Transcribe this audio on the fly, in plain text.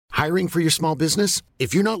Hiring for your small business?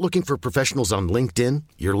 If you're not looking for professionals on LinkedIn,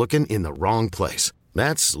 you're looking in the wrong place.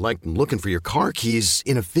 That's like looking for your car keys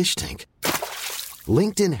in a fish tank.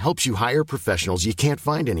 LinkedIn helps you hire professionals you can't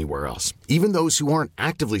find anywhere else, even those who aren't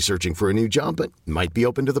actively searching for a new job but might be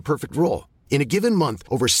open to the perfect role. In a given month,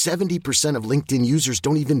 over 70% of LinkedIn users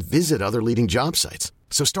don't even visit other leading job sites.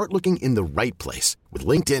 So start looking in the right place. With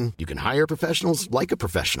LinkedIn, you can hire professionals like a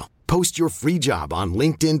professional. Post your free job on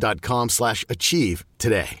linkedin.com/achieve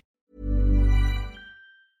today.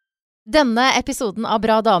 Denne episoden av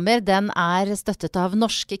Bra Damer, den støttet av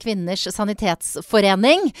Norske Kvinners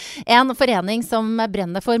Sanitetsforening. En forening som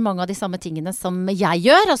brenner for mange av de samme tingene som jeg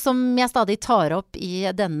gjør, og som jeg stadig tar opp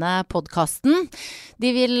i denne podcasten.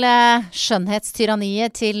 De vil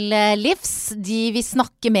skjønnhetstyranniet til livs. De vil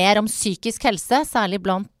snakke mer om psykisk helse, særlig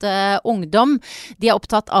blant ungdom. De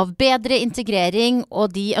opptatt av bedre integrering,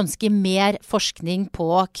 og de ønsker mer forskning på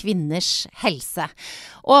kvinners helse.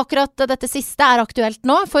 Og akkurat dette siste aktuelt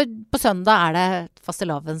nå, for på søndag det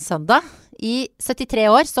fastelavnssøndag. I 73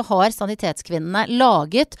 år så har sanitetskvinnene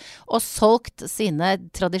laget og solgt sine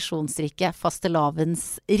tradisjonsrike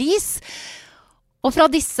fastelavnsris. Og fra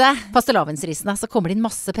disse fastelavnsrisene så kommer det inn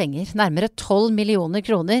masse penger, nærmere 12 millioner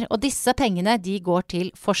kroner, og disse pengene de går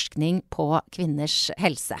til forskning på kvinners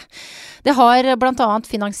helse. Det har blant annet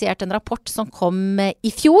finansiert en rapport som kom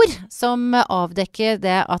i fjor, som avdekker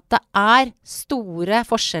det at det store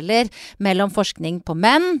forskjeller mellom forskning på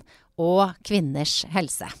menn og kvinners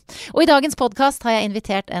helse. Og i dagens podcast har jeg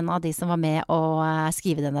invitert en av de som var med å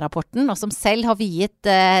skrive denne rapporten, og som selv har viet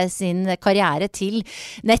sin karriere til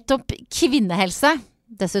nettopp kvinnehelse.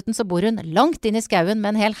 Dessuten så bor hun langt inn i skauen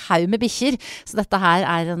med en hel haug med bikkjer, så dette her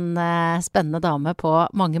en spennende dame på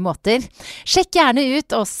mange måter. Sjekk gjerne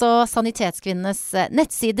ut også Sanitetskvinnenes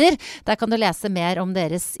nettsider. Der kan du lese mer om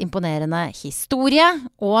deres imponerende historie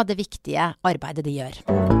og det viktige arbeidet de gjør.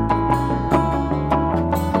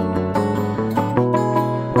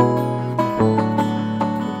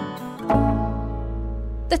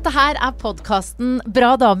 Dette her podcasten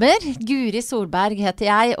Bra Damer. Guri Solberg heter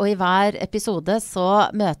jeg, og i hver episode så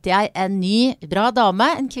møter jeg en ny bra dame,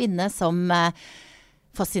 en kvinne som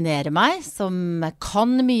fascinerer meg, som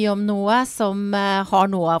kan mye om noe, som har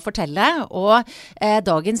noe å fortelle. Og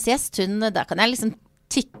dagens gjest, der kan jeg liksom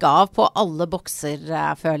tikke av på alle bokser,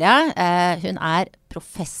 føler jeg. Hun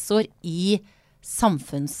professor i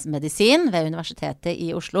samfunnsmedisin ved Universitetet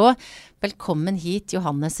i Oslo. Velkommen hit,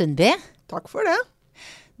 Johanne Sundby. Takk for det.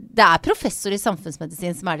 Det professor i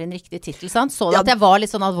samfunnsmedisin som din riktige titel, sant? Så at jeg var litt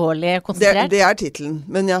sånn alvorlig konsentrert? Det titelen,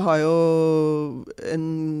 men jeg har jo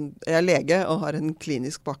jeg lege og har en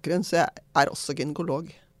klinisk bakgrunn, så jeg også gynekolog.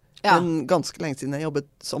 Ja. Men ganske lenge siden jeg jobbet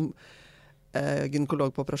som gynekolog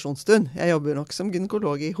på operasjonsstund. Jeg jobber nok som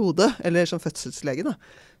gynekolog i hodet, eller som fødselslege da,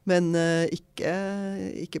 men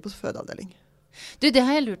ikke på fødeavdeling. Du, det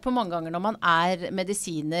har jeg lurt på mange ganger. Når man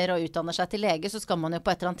medisiner og utdanner seg til lege, så skal man jo på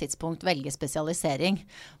et eller annet tidspunkt velge spesialisering.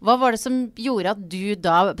 Hva var det som gjorde at du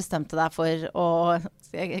da bestemte deg for å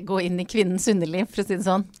gå inn i kvinnens underliv, for å si det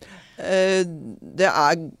sånn? Det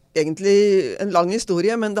egentlig en lang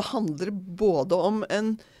historie, men det handler både om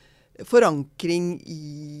en forankring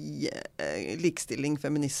i likestilling,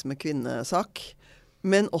 feminisme, kvinnesak,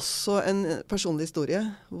 men også en personlig historie,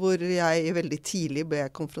 hvor jeg veldig tidlig ble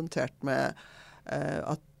konfrontert med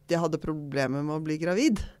at jeg hadde problemer med å bli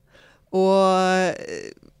gravid. Og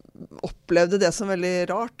opplevde det som veldig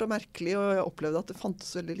rart og merkelig, og jeg opplevde at det fantes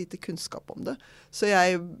veldig lite kunnskap om det. Så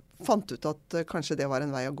jeg fant ut at kanskje det var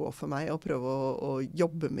en vei å gå for meg, å prøve å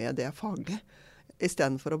jobbe med det faglig, i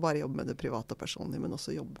stedet for å bare jobbe med det private og personlige, men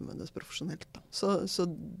også jobbe med det profesjonelt. Da. Så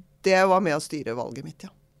det var med å styre valget mitt,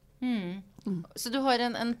 ja. Så du har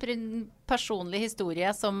en personlig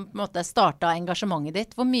historie som på en måte startet engasjementet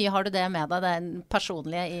ditt. Hvor mye har du det med deg, det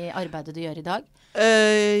personlige i arbeidet du gjør i dag?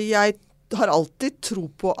 Jeg har alltid tro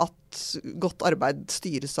på at godt arbeid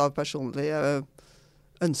styres av personlige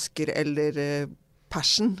ønsker eller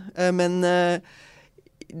passion. Men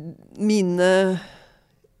mine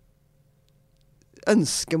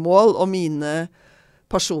ønskemål og mine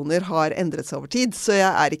personer har endret seg over tid, så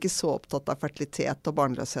jeg ikke så opptatt av fertilitet og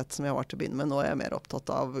barnløshet som jeg var til å begynne med. Nå er jeg mer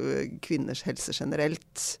opptatt av kvinners helse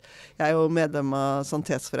generelt. Jeg jo medlem av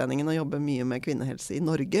Sanitetsforeningen og jobber mye med kvinnehelse i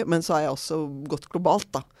Norge, men så har jeg også gått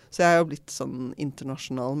globalt da. Så jeg har jo blitt sånn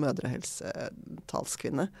internasjonal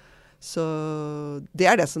mødrehelsetalskvinne. Så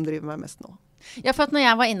det det som driver meg mest nå. Ja, for at når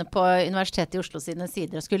jeg var inne på Universitetet i Oslo sine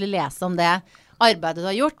sider og skulle lese om det arbeidet du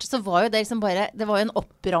har gjort, så var jo det liksom bare, det var jo en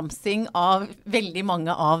oppramsing av veldig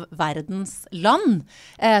mange av verdens land.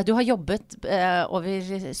 Du har jobbet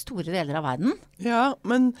over store deler av verden. Ja,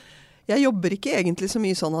 men Jeg jobber ikke egentlig så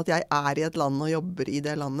mye sånn at jeg er i et land og jobber i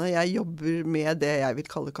det landet. Jeg jobber med det jeg vil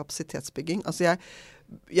kalle kapasitetsbygging. Altså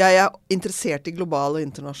jeg er interessert i global og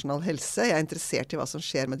internasjonal helse. Jeg er interessert i hva som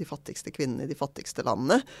skjer med de fattigste kvinnene i de fattigste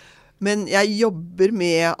landene. Men jeg jobber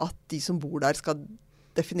med at de som bor der skal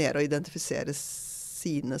definere og identifisere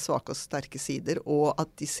sine svake og sterke sider, og at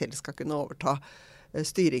de selv skal kunne overta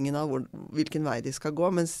styringen av hvilken vei de skal gå,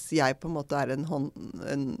 mens jeg på en måte er en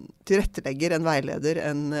tilrettelegger, en veileder,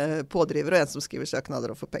 en pådriver og en som skriver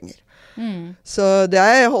søknader og får penger. Så det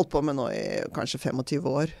har jeg holdt på med nå i kanskje 25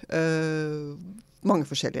 år. Mange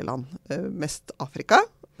forskjellige land. Mest Afrika.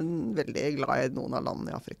 Veldig glad i noen av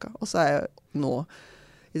landene i Afrika. Og så har jeg nå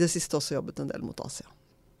i det siste også jobbet en del mot Asia.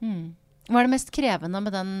 Hva er det mest krevende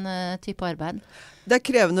med den type arbeid? Det er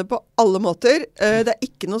krevende på alle måter. Det er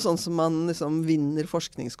ikke noe sånn som man liksom vinner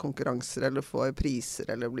forskningskonkurranser eller får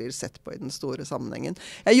priser eller blir sett på i den store sammenhengen.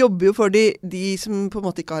 Jeg jobber jo for de som på en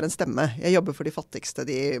måte ikke har en stemme. Jeg jobber for de fattigste,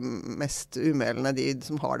 de mest umælende, de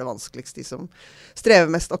som har det vanskeligst, de som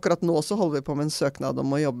strever mest. Akkurat nå så holder vi på med en søknad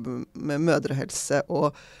om å jobbe med mødrehelse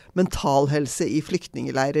og mentalhelse i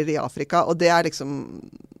flyktningeleirer i Afrika, og det er liksom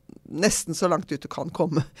nesten så langt ut du kan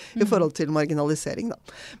komme i forhold til marginalisering da.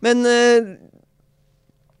 Men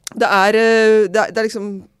det er liksom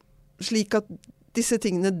slik at disse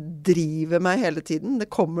tingene driver meg hele tiden. Det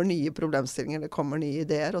kommer nye problemstillinger, det kommer nye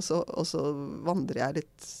ideer, og så vandrer jeg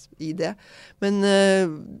litt i det. Men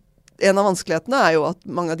en av vanskelighetene er jo at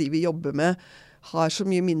mange av de vi jobber med har så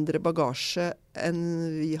mye mindre bagasje enn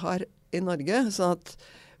vi har i Norge. Sånn at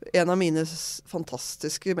en av mine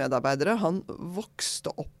fantastiske medarbeidere, han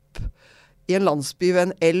vokste opp i en landsby ved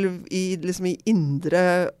en elv liksom i indre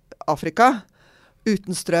Afrika,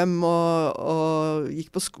 uten strøm, og gikk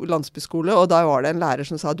på landsbyskole, og da var det en lærer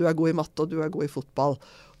som sa, du er god i matte, og du er god i fotball,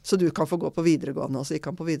 så du kan få gå på videregående. Og så gikk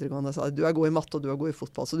han på videregående og sa, du er god i matte, og du er god i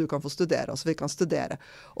fotball, så du kan få studere. Og så fikk han studere.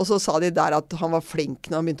 Og så sa de der at han var flink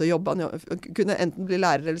når han begynte å jobbe. Han kunne enten bli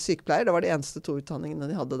lærer eller sykepleier. Det var de eneste 2 utdanningene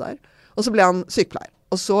de hadde der. Og så ble han sykepleier.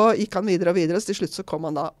 Og så gikk han videre og videre, og til slutt så kom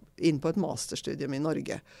han da inn på et masterstudium i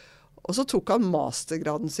Norge. Og så tok han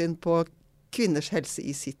mastergraden sin på kvinners helse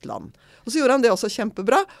i sitt land. Og så gjorde han det også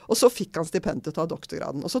kjempebra, og så fikk han stipend til å ta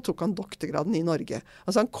doktorgraden. Og så tok han doktorgraden i Norge.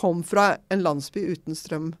 Altså han kom fra en landsby uten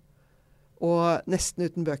strøm og nesten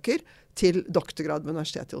uten bøker, til doktorgrad ved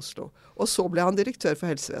Universitetet i Oslo. Og så ble han direktør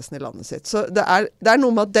for helsevesenet i landet sitt. Så det er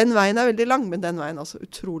noe med at den veien er veldig lang, men den veien er også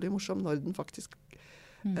utrolig morsom når den faktisk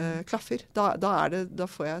klaffer. Da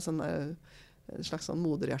får jeg en slags sånn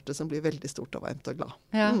moderhjerte som blir veldig stort og varmt og glad.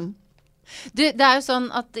 Ja. Du, det er jo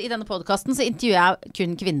sånn at i denne podcasten så intervjuer jeg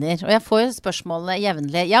kun kvinner, og jeg får jo spørsmålene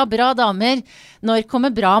jevnlig. Ja, bra damer. Når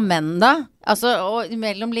kommer bra menn da? Altså, og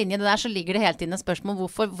mellom linjene der så ligger det hele tiden et spørsmål,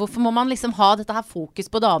 hvorfor må man liksom ha dette her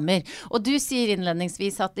fokus på damer? Og du sier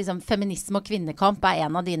innledningsvis at liksom, feminisme og kvinnekamp var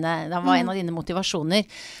en av dine motivasjoner.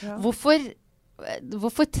 Ja.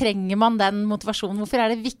 Hvorfor trenger man den motivasjonen? Hvorfor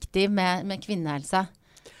er det viktig med kvinnehelse?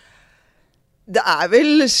 Det er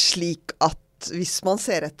vel slik at hvis man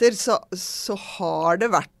ser etter, så har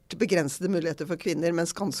det vært begrensede muligheter for kvinner,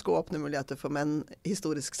 mens ganske åpne muligheter for menn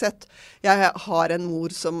historisk sett. Jeg har en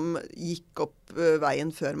mor som gikk opp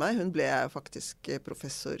veien før meg. Hun ble faktisk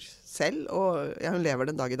professor selv, og hun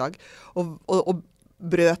lever den dag i dag. Og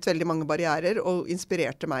brøt veldig mange barrierer, og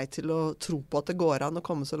inspirerte meg til å tro på at det går an å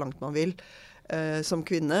komme så langt man vil som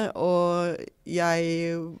kvinne. Og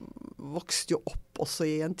jeg vokste jo opp også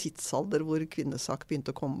i en tidsalder hvor kvinnesak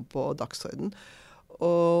begynte å komme på dagsorden.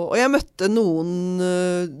 Og jeg møtte noen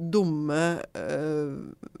dumme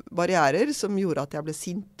barrierer som gjorde at jeg ble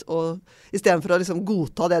sint, og i stedet for å liksom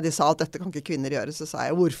godta det de sa, at dette kan ikke kvinner gjøre, så sa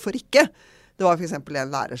jeg, hvorfor ikke? Det var for eksempel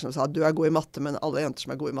en lærer som sa, du er god i matte, men alle jenter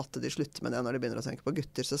som er gode i matte, de slutter med det når de begynner å tenke på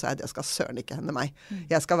gutter. Så sa jeg, det skal søren ikke hende meg.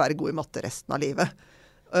 Jeg skal være god i matte resten av livet.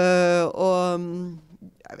 Og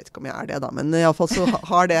jeg vet ikke om jeg er det da, men i alle fall så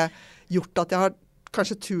har det gjort at jeg har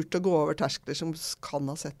kanskje turt å gå over terskler som kan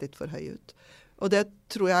ha sett litt for høy ut. Og det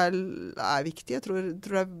tror jeg er viktig. Jeg tror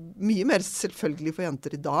det er mye mer selvfølgelig for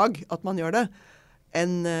jenter i dag at man gjør det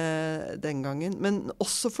enn den gangen. Men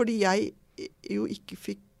også fordi jeg jo ikke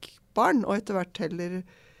fikk barn, og etter hvert heller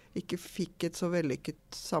ikke fikk et så vellykket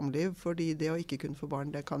samliv, fordi det å ikke kunne få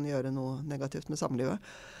barn, det kan gjøre noe negativt med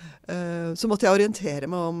samlivet. Så måtte jeg orientere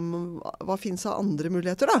meg om hva finnes av andre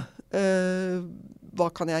muligheter da? Hva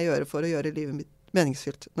kan jeg gjøre for å gjøre livet mitt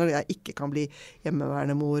meningsfylt, når jeg ikke kan bli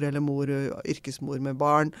hjemmeværende mor, eller yrkesmor med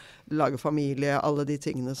barn, lage familie, alle de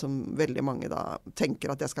tingene som veldig mange da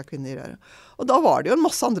tenker at jeg skal kunne gjøre. Og da var det jo en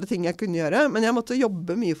masse andre ting jeg kunne gjøre, men jeg måtte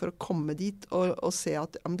jobbe mye for å komme dit, og se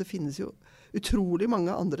at det finnes jo utrolig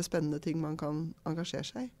mange andre spennende ting man kan engasjere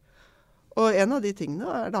seg i. Og en av de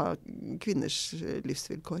tingene da kvinners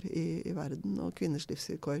livsvilkår i verden, og kvinners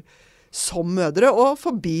livsvilkår som mødre, og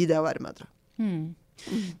forbi det å være mødre.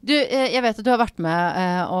 Du, jeg vet at du har vært med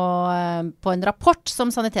på en rapport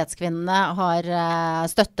som Sanitetskvinnene har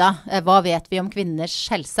støttet. Hva vet vi om kvinners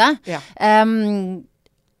helse? Ja.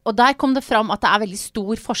 Og der kom det fram at det veldig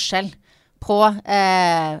stor forskjell på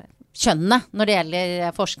kjønnene når det gjelder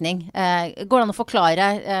forskning. Går det an å forklare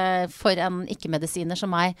for en ikke-medisiner som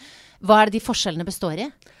meg, hva det de forskjellene består i?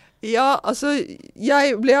 Ja, altså,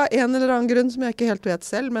 jeg ble av en eller annen grunn som jeg ikke helt vet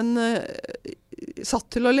selv, men satt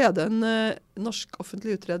til å lede en norsk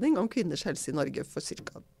offentlig utredning om kvinners helse i Norge for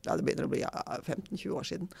cirka, det begynner å bli 15-20 år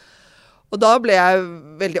siden. Og da ble jeg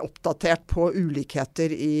veldig oppdatert på ulikheter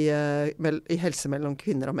i helse mellom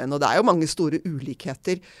kvinner og menn. Og det jo mange store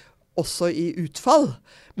ulikheter også i utfall.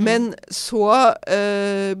 Men så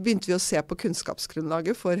begynte vi å se på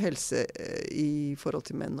kunnskapsgrunnlaget for helse i forhold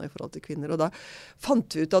til menn og i forhold til kvinner. Og da fant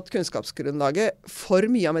vi ut at kunnskapsgrunnlaget for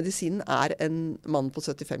mye av medisinen en mann på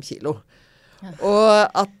 75 kilo. Ja. Og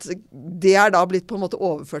at det da blitt på en måte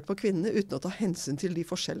overført på kvinnene uten å ta hensyn til de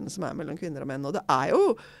forskjellene som mellom kvinner og menn. Og det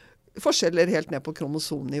jo forskjeller helt ned på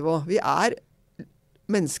kromosomnivå. Vi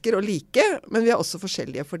mennesker og like, men vi også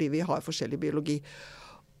forskjellige fordi vi har forskjellig biologi.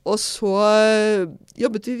 Og så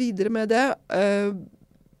jobbet vi videre med det,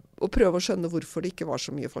 og prøve å skjønne hvorfor det ikke var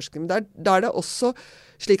så mye forskning. Men da det også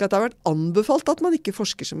slik at det har vært anbefalt at man ikke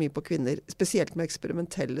forsker så mye på kvinner, spesielt med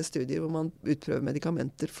eksperimentelle studier hvor man utprøver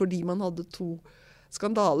medikamenter, fordi man hadde 2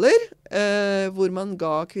 skandaler hvor man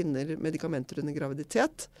ga kvinner medikamenter under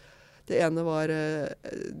graviditet. Det ene var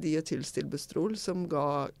dietylstilbestrol, som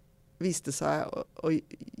viste seg å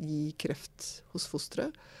gi kreft hos fosteret,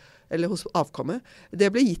 eller hos avkommet. Det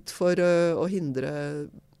ble gitt for å hindre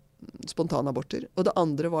spontanaborter. Og det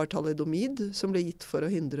andre var thalidomid, som ble gitt for å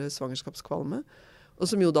hindre svangerskapskvalme, og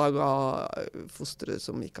som jo da ga fostre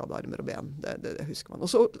som ikke hadde armer og ben. Det husker man. Og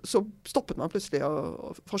så stoppet man plutselig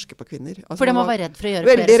å forske på kvinner. Altså, fordi man var redd for å gjøre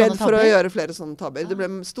flere sånne tabber? Veldig redd for å gjøre flere sånne tabber. Det ble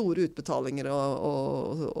store utbetalinger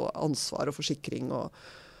og ansvar og forsikring.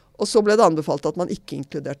 Og så ble det anbefalt at man ikke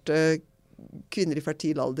inkluderte kvinner i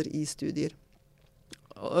fertil alder i studier.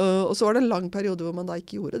 Og så var det en lang periode hvor man da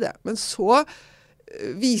ikke gjorde det. Men så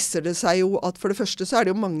viser det seg jo at for det første så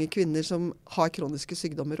det jo mange kvinner som har kroniske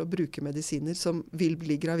sykdommer og bruker medisiner som vil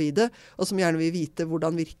bli gravide, og som gjerne vil vite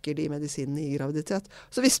hvordan virker de medisinene i graviditet.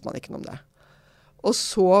 Så visste man ikke noe om det. Og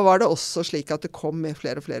så var det også slik at det kom med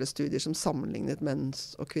flere og flere studier som sammenlignet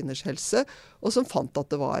menns og kvinners helse, og som fant at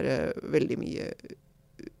det var veldig mye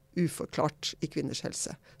uforklart i kvinners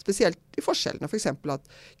helse. Spesielt i forskjellene. For eksempel at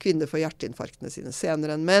kvinner får hjerteinfarktene sine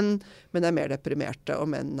senere enn menn, men mer deprimerte,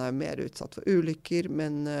 og menn mer utsatt for ulykker,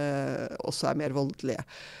 men også mer voldelige.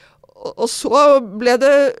 Og så ble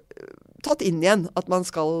det tatt inn igjen at man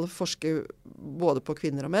skal forske både på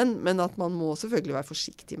kvinner og menn, men at man må selvfølgelig være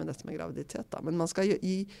forsiktig med dette med graviditet. Da. Men man skal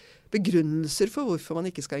gi begrunnelser for hvorfor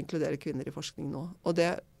man ikke skal inkludere kvinner i forskning nå. Og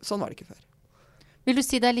sånn var det ikke før. Vil du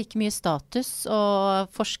si det like mye status å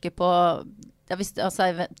forske på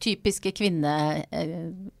typiske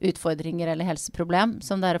kvinneutfordringer eller helseproblem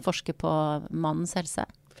som det å forske på mannens helse?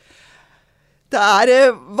 Det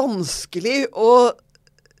vanskelig å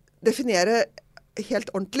definere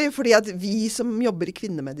helt ordentlig, fordi at vi som jobber i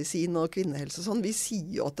kvinnemedisin og kvinnehelse og sånn, vi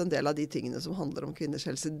sier jo at en del av de tingene som handler om kvinners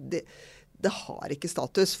helse, det har ikke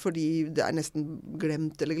status, fordi det nesten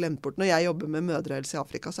glemt eller glemt bort. Når jeg jobber med mødrehelse i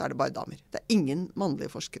Afrika, så det bare damer. Det ingen mannlige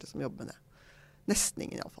forskere som jobber med det. Nesten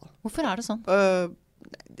ingen i alle fall. Hvorfor det sånn?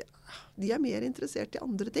 De mer interessert i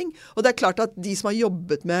andre ting. Og det klart at de som har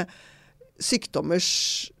jobbet med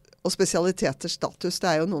sykdommers og spesialiteters status,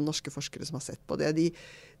 det jo noen norske forskere som har sett på det.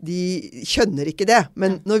 De skjønner ikke det.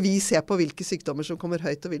 Men når vi ser på hvilke sykdommer som kommer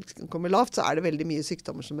høyt og hvilke som kommer lavt, så det veldig mye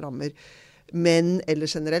sykdommer som rammer menn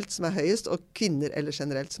eller generelt som høyest, og kvinner eller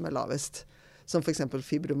generelt som lavest. Som for eksempel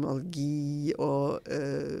fibromyalgi og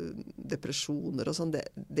depresjoner og sånn.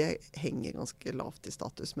 Det henger ganske lavt i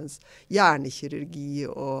status, mens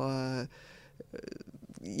hjernekirurgi og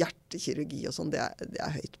hjertekirurgi og sånn, det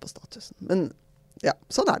høyt på statusen. Men ja,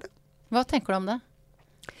 sånn det. Hva tenker du om det?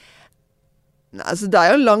 Nei, altså, det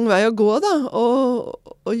jo en lang vei å gå da,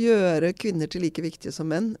 å gjøre kvinner til like viktige som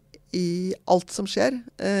menn i alt som skjer.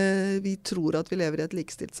 Vi tror at vi lever i et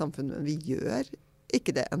likestilt samfunn, men vi gjør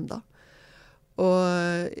ikke det enda.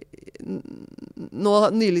 Og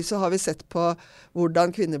nylig så har vi sett på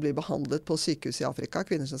hvordan kvinner blir behandlet på sykehus i Afrika,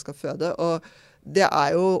 kvinner som skal føde, og det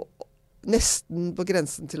jo nesten på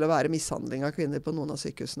grensen til å være mishandling av kvinner på noen av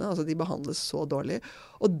sykehusene. Altså de behandles så dårlig.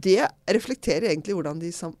 Og det reflekterer egentlig hvordan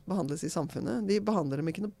de behandles i samfunnet. De behandler dem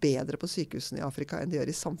ikke noe bedre på sykehusene i Afrika enn de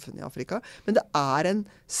gjør i samfunnet i Afrika. Men det er en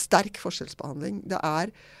sterk forskjellsbehandling. Det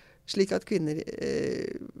er slik at kvinner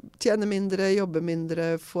tjener mindre, jobber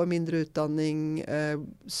mindre, får mindre utdanning, er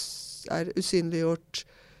usynliggjort,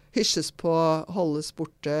 hysjes på, holdes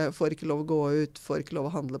borte, får ikke lov å gå ut, får ikke lov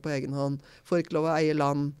å handle på egen hånd, får ikke lov å eie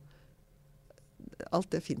land.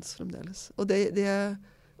 Alt det finnes fremdeles. Og det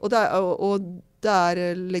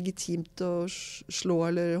er legitimt å slå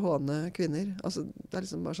eller håne kvinner. Altså, det er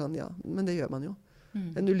liksom bare sånn, ja, men det gjør man jo.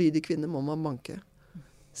 En ulydig kvinne må man banke,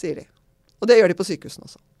 sier de. Og det gjør de på sykehusene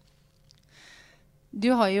også. Du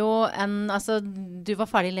har jo du var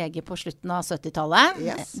ferdig lege på slutten av 70-tallet.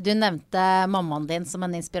 Yes. Du nevnte mammaen din som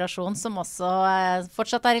en inspirasjon, som også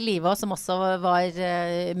fortsatt er i live, og som også var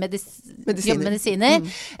medisiner.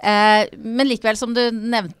 Men likevel, som du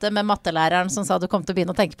nevnte med mattelæreren som sa du kom til å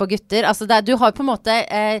begynne å tenke på gutter. Altså du har på en måte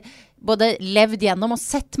både levd gjennom og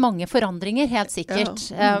sett mange forandringer, helt sikkert.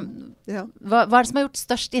 Ja. Hva er det som har gjort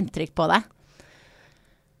størst inntrykk på deg?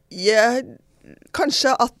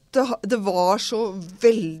 Kanskje at det var så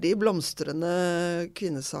veldig blomstrende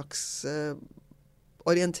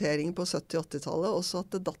kvinnesaksorientering på 70-80-tallet, også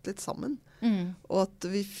at det datt litt sammen. Og at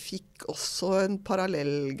vi fikk også en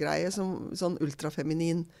parallellgreie som sånn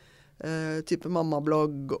ultrafeminin type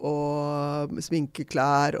mammablogg og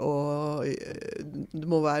sminkeklær, og det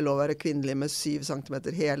må være lov å være kvinnelig med 7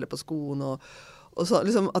 centimeter hele på skoen, og så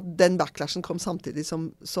liksom at den backlashen kom samtidig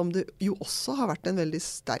som det jo også har vært en veldig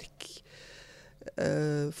sterk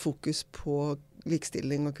fokus på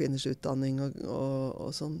likestilling og kvinners utdanning og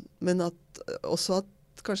sånn. Men også at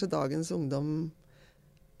kanskje dagens ungdom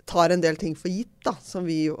tar en del ting for gitt, da, som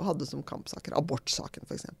vi jo hadde som kampsaker. Abortsaken,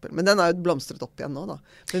 for eksempel. Men den er jo blomstret opp igjen nå, da.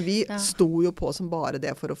 Men vi sto jo på som bare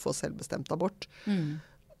det for å få selvbestemt abort.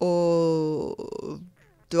 Og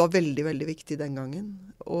det var veldig, veldig viktig den gangen.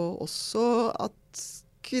 Og også at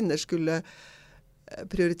kvinner skulle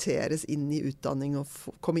prioriteres inn i utdanning og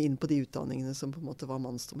komme inn på de utdanningene som på en måte var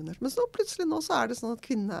mannsdominert. Men så plutselig nå så er det sånn at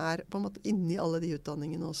kvinnene er på en måte inne i alle de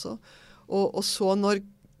utdanningene også. Og så når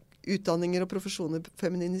utdanninger og profesjoner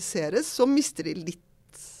femininiseres, så mister de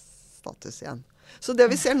litt status igjen. Så det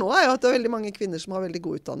vi ser nå er jo at det er veldig mange kvinner som har veldig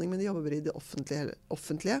god utdanning, men de jobber i det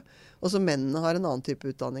offentlige. Og så mennene har en annen type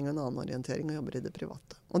utdanning og en annen orientering og jobber i det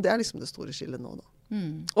private. Og det er liksom det store skillet nå da.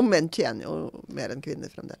 Og menn tjener jo mer enn kvinner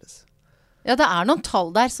fremdeles. Ja, det er noen tall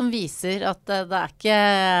der som viser at det er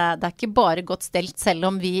ikke bare godt stelt, selv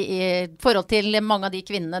om vi i forhold til mange av de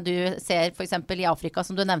kvinnene du ser for eksempel i Afrika,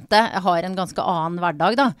 som du nevnte, har en ganske annen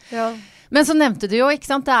hverdag da. Ja. Men så nevnte du jo, ikke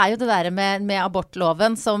sant, det er jo det der med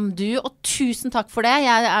abortloven som du, og tusen takk for det.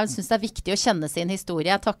 Jeg synes det er viktig å kjenne sin historie.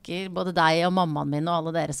 Jeg takker både deg og mammaen min og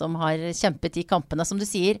alle dere som har kjempet de kampene, som du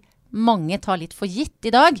sier. Mange tar litt for gitt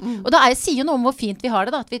i dag. Og det sier jo noe om hvor fint vi har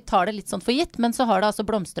det da, at vi tar det litt sånn for gitt, men så har det altså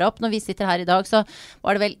blomstret opp. Når vi sitter her i dag, så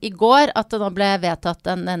var det vel i går at det nå ble vedtatt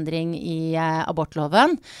en endring i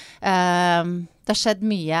abortloven. Det har skjedd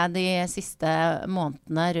mye de siste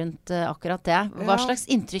månedene rundt akkurat det. Hva slags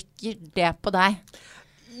inntrykk gir det på deg?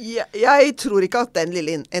 Jeg tror ikke at den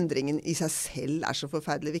lille endringen i seg selv er så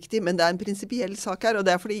forferdelig viktig, men det er en prinsipiell sak her, og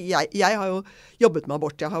det er fordi jeg har jo jobbet med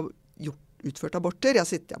abort. Jeg har utført aborter, jeg har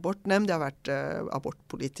sittet i abortnemnd, jeg har vært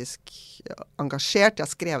abortpolitisk engasjert, jeg har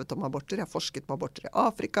skrevet om aborter, jeg har forsket på aborter i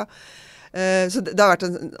Afrika. Så det har vært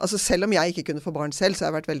altså selv om jeg ikke kunne få barn selv, så har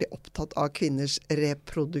jeg vært veldig opptatt av kvinners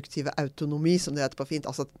reproduktive autonomi, som det heter på fint.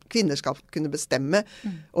 Altså at kvinner skal kunne bestemme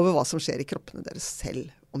over hva som skjer i kroppene deres selv.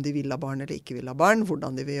 Om de vil ha barn eller ikke vil ha barn,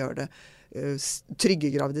 hvordan de vil gjøre det. Trygge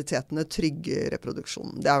graviditetene, trygge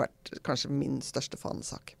reproduksjonen. Det har vært kanskje min største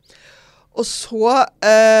fanesak. Og så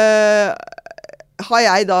har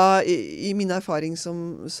jeg da, i min erfaring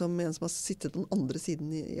som en som har sittet på den andre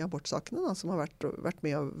siden i abortsakene, da, som har vært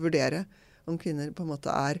med å vurdere om kvinner på en måte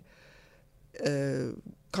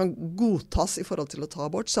kan godtas i forhold til å ta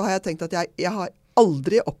abort, så har jeg tenkt at jeg har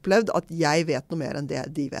aldri opplevd at jeg vet noe mer enn det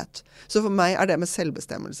de vet. Så for meg er det med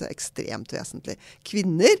selvbestemmelse ekstremt vesentlig.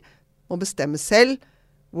 Kvinner må bestemme selv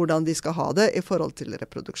hvordan de skal ha det i forhold til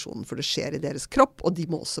reproduksjonen, for det skjer i deres kropp, og de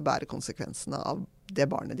må også bære konsekvensene av det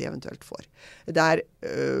barnet de eventuelt får. Det er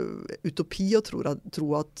utopi å tro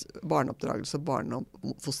at barneoppdragelse og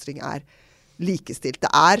barneoppfostring er likestilt.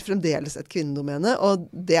 Det er fremdeles et kvinnedomene, og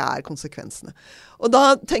det er konsekvensene. Og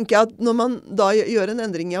da tenker jeg at når man da gjør en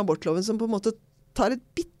endring i abortloven som på en måte tar et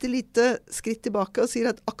bittelite skritt tilbake og sier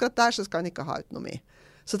at akkurat der så skal en ikke ha autonomi,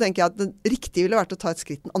 så tenker jeg at det riktige ville vært å ta et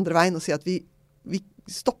skritt den andre veien og si at vi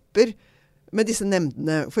stopper med disse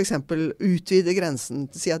nemndene, for eksempel utvide grensen,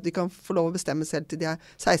 si at de kan få lov å bestemme selv til de er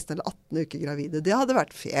 16 eller 18 uker gravide, det hadde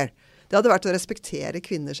vært fair. Det hadde vært å respektere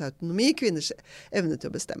kvinners autonomi, kvinners evne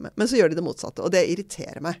til å bestemme. Men så gjør de det motsatte, og det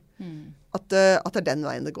irriterer meg. At det er den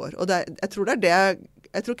veien det går. Og jeg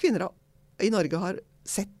tror kvinner i Norge har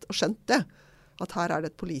sett og skjønt det. At her er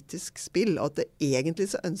det et politisk spill, og at det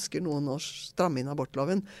egentlig så ønsker noen å stramme inn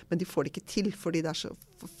abortloven, men de får det ikke til, fordi det er så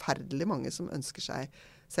forferdelig mange som ønsker seg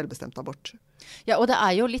selvbestemt abort. Ja, og det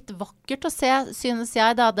er jo litt vakkert å se, synes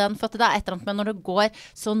jeg, da, for at det er et eller annet med når det går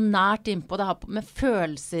så nært innpå, det har med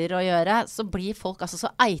følelser å gjøre, så blir folk altså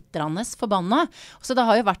så eitrende forbanna. Så det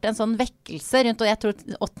har jo vært en sånn vekkelse rundt, og jeg tror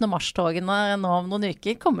 8. mars-togene nå om noen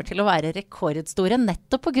uker kommer til å være rekordstore,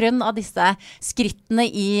 nettopp på grunn av disse skrittene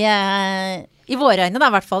i våre øyne, da,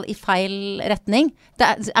 i hvert fall i feil retning.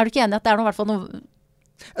 Er du ikke enig at det er i hvert fall noe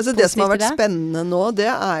altså det som har vært spennende nå, det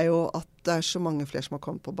er jo at det er så mange flere som har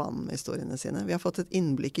kommet på banen med historiene sine. Vi har fått et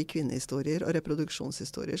innblikk i kvinnehistorier og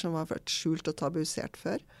reproduksjonshistorier som har vært skjult og tabuisert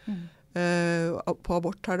før. På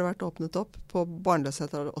abort har det vært åpnet opp. På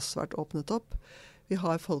barnløshet har det også vært åpnet opp. Vi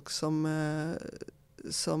har folk som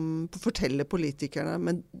forteller politikerne,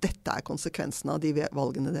 men dette er konsekvensene av de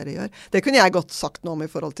valgene dere gjør. Det kunne jeg godt sagt noe om i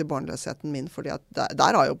forhold til barnløsheten min, fordi at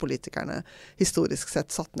der har jo politikerne historisk sett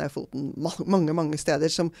satt ned foten mange steder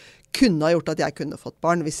som kunne ha gjort at jeg kunne fått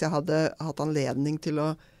barn, hvis jeg hadde hatt anledning til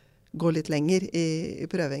å gå litt lenger i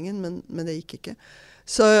prøvingen, men det gikk ikke.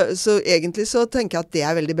 Så egentlig så tenker jeg at det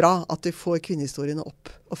er veldig bra at vi får kvinnehistoriene opp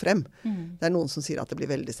og frem. Det er noen som sier at det blir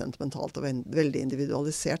veldig sentimentalt og veldig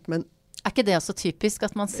individualisert, men er ikke det også typisk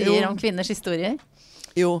at man sier om kvinners historier?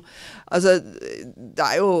 Jo, altså det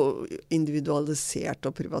er jo individualisert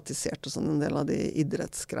og privatisert og sånn en del av de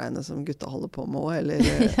idrettsgreiene som gutta holder på med, eller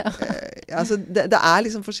altså det er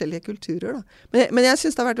liksom forskjellige kulturer da. Men jeg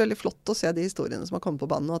synes det har vært veldig flott å se de historiene som har kommet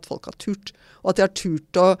på banen, og at folk har turt, og at de har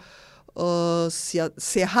turt å si at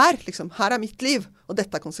se her, liksom, her er mitt liv, og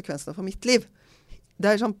dette er konsekvensene for mitt liv.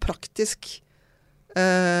 Det er sånn praktisk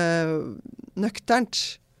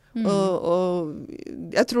nøkternt. Og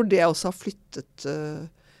jeg tror det også har flyttet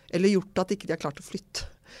eller gjort at ikke de har klart å flytte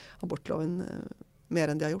abortloven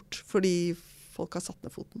mer enn de har gjort, fordi folk har satt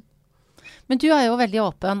ned foten. Men du er jo veldig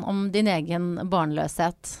åpen om din egen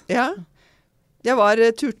barnløshet. Ja,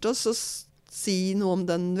 jeg turte å si noe om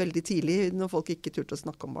den veldig tidlig, når folk ikke turte å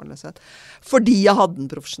snakke om barnløshet, fordi jeg hadde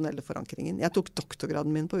den profesjonelle forankringen. Jeg tok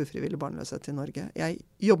doktorgraden min på ufrivillig barnløshet i Norge. Jeg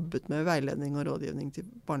jobbet med veiledning og rådgivning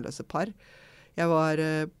til barnløse par. Jeg var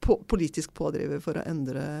politisk pådriver for å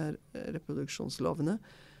endre reproduksjonslovene.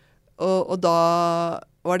 Og da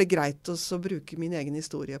var det greit å bruke min egen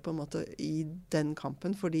historie på en måte i den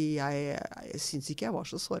kampen, fordi jeg synes ikke jeg var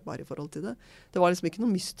så sårbar i forhold til det. Det var liksom ikke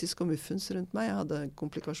noe mystisk og muffens rundt meg. Jeg hadde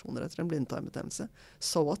komplikasjoner etter en blindtarmebetennelse.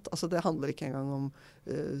 So what? Altså det handler ikke engang om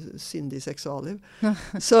syndig seksualliv.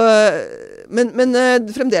 Men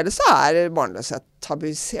fremdeles så er barnløshet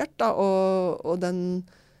tabuisert da, og den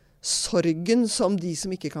sorgen som de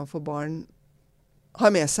som ikke kan få barn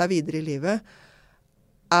har med seg videre i livet,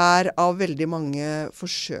 er av veldig mange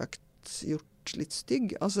forsøkt gjort litt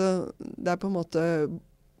stygg. Altså, det er på en måte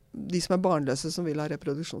de som er barnløse som vil ha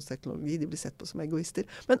reproduksjonsteknologi, de blir sett på som egoister.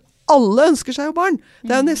 Men alle ønsker seg jo barn!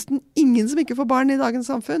 Det er jo nesten ingen som ikke får barn i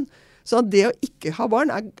dagens samfunn. Så det å ikke ha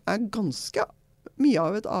barn er ganske mye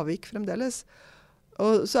av et avvik fremdeles.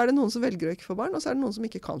 Og så er det noen som velger å ikke få barn, og så er det noen som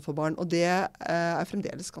ikke kan få barn. Og det er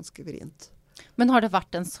fremdeles ganske vrient. Men har det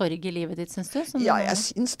vært en sorg i livet ditt, synes du? Ja, jeg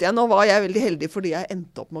synes det. Nå var jeg veldig heldig fordi jeg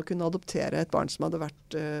endte opp med å kunne adoptere et barn som hadde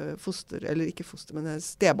vært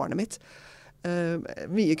stebarnet mitt.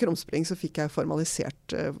 Mye krumspring, så fikk jeg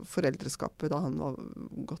formalisert foreldreskapet da han var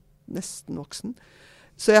gått nesten voksen.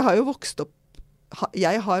 Så jeg har jo vokst opp,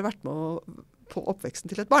 jeg har vært med på oppveksten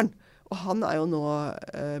til et barn. Og han er jo nå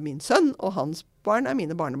min sønn, og hans barn er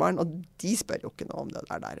mine barnebarn, og de spør jo ikke noe om det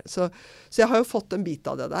der. Så jeg har jo fått en bit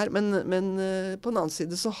av det der, men på den annen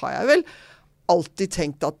side så har jeg vel alltid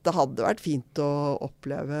tenkt at det hadde vært fint å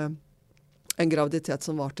oppleve en graviditet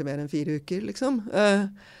som varte mer enn 4 uker, liksom.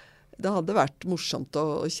 Det hadde vært morsomt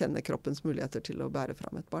å kjenne kroppens muligheter til å bære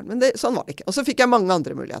fram et barn. Men sånn var det ikke. Og så fikk jeg mange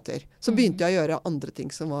andre muligheter. Så begynte jeg å gjøre andre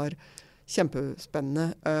ting som var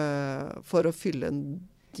kjempespennende for å fylle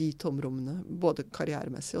de tomrommene, både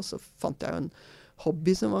karrieremessig, og så fant jeg jo en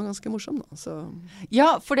hobby som var ganske morsom da. Så. Ja,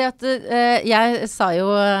 fordi at jeg sa jo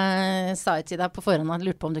til deg på forhånd at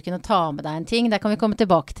lurte på om du kunne ta med deg en ting. Det kan vi komme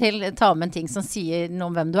tilbake til. Ta med en ting som sier noe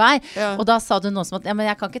om hvem du er. Ja. Og da sa du noe som at ja, men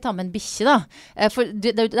jeg kan ikke ta med en bikkje da. For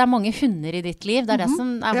det er mange hunder i ditt liv. Det er det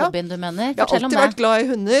som er hobbyen du mener. Fortell om det. Jeg har alltid vært glad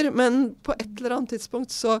i hunder, men på et eller annet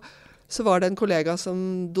tidspunkt så så var det en kollega som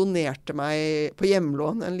donerte meg på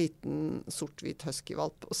hjemlån en liten sort-hvit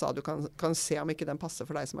husky-valp, og sa du kan se om ikke den passer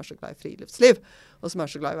for deg som så glad i friluftsliv, og som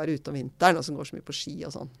så glad i å være ute om vinteren, og som går så mye på ski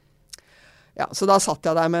og sånn. Ja, så da satt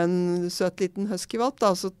jeg der med en søt liten husky-valp,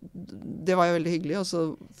 da, så det var jo veldig hyggelig, og så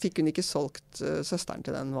fikk hun ikke solgt søsteren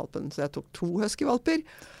til den valpen, så jeg tok 2 husky-valper.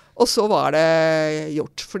 Og så var det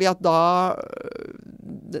gjort, fordi at da,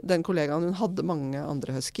 den kollegaen, hun hadde mange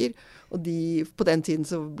andre husker, og på den tiden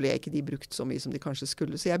så ble ikke de brukt så mye som de kanskje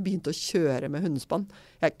skulle, så jeg begynte å kjøre med hundespann.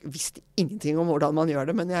 Jeg visste ingenting om hvordan man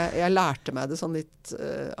gjør det, men jeg lærte meg det sånn litt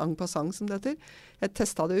en passant, som det heter. Jeg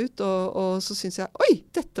testet det ut, og så synes jeg, oi,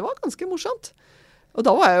 dette var ganske morsomt. Og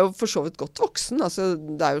da var jeg jo for så vidt godt voksen, altså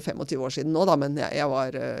det jo 25 år siden nå da, men jeg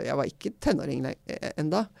var ikke tenåring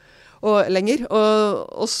enda. Og lenger,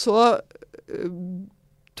 og så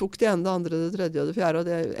tok det ene, det andre, det tredje og det fjerde, og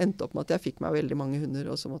det endte opp med at jeg fikk meg veldig mange hunder,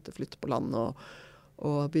 og så måtte jeg flytte på land,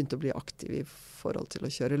 og begynte å bli aktiv i forhold til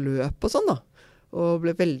å kjøre løp og sånn da. Og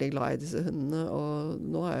ble veldig glad i disse hundene, og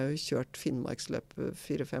nå har jeg jo kjørt Finnmarksløp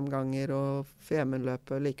 4-5 ganger, og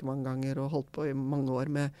Femundløpet like mange ganger, og holdt på i mange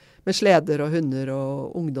år med sleder og hunder,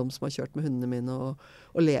 og ungdom som har kjørt med hundene mine,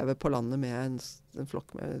 og lever på landet med en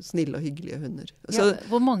flokk med snille og hyggelige hunder. Så, ja,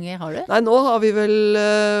 hvor mange har du? Nei, nå har vi vel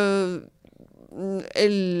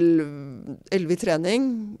 11 i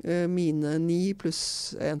trening, mine 9 pluss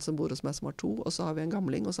en som bor hos meg som har 2, og så har vi en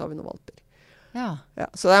gamling, og så har vi noen valper. Ja.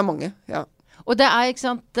 Ja, så det mange, ja. Og det ikke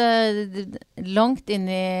sant, langt inn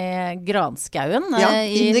i granskauen. Ja,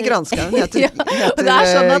 inn i granskauen heter, ja, og det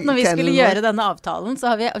sånn at når vi skulle gjøre denne avtalen,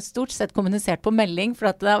 så har vi stort sett kommunisert på melding,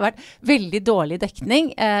 for at det har vært veldig dårlig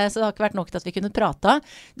dekning, så det har ikke vært nok til at vi kunne prate.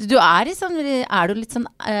 Du liksom, du litt sånn,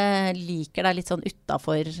 liker deg litt sånn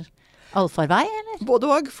utenfor allfarvei, eller? Både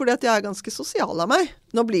og, fordi at jeg ganske sosial av meg.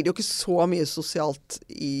 Nå blir det jo ikke så mye sosialt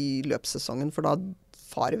i løpssesongen, for da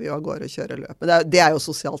farer vi jo av gårde og kjører løp. Men det jo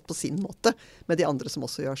sosialt på sin måte, med de andre som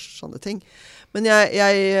også gjør sånne ting. Men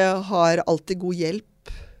jeg har alltid god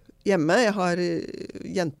hjelp hjemme. Jeg har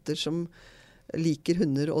jenter som liker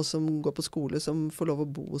hunder, og som går på skole, som får lov å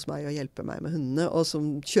bo hos meg og hjelpe meg med hundene, og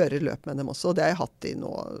som kjører løp med dem også. Og det har jeg hatt i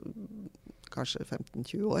nå kanskje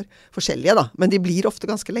 15-20 år. Forskjellige da, men de blir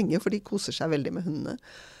ofte ganske lenge, for de koser seg veldig med hundene.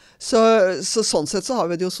 Så sånn sett så har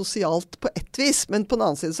vi det jo sosialt på ett vis, men på den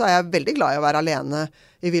annen side så jeg veldig glad i å være alene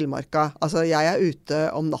i villmarka. Altså jeg ute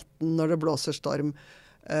om natten når det blåser storm,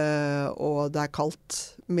 og det kaldt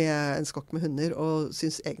med en skokk med hunder, og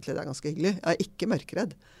synes egentlig det ganske hyggelig. Jeg ikke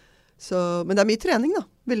mørkredd. Men det mye trening da.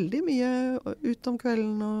 Veldig mye ut om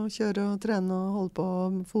kvelden og kjøre og trene og holde på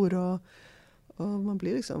og fôre, og man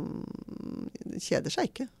blir liksom, kjeder seg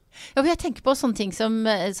ikke. Ja, jeg tenker på sånne ting som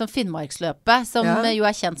Finnmarksløpet, som jo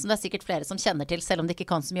kjent, som det sikkert flere som kjenner til, selv om de ikke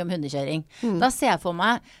kan så mye om hundekjøring. Da ser jeg for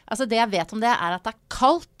meg, altså det jeg vet om det at det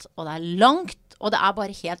kaldt, og det langt, og det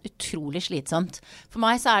bare helt utrolig slitsomt. For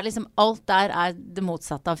meg så det liksom, alt der det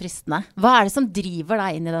motsatte av fristende. Hva det som driver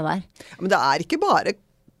deg inn i det der? Ja, men det ikke bare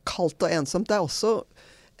kaldt og ensomt, det også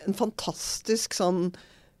en fantastisk sånn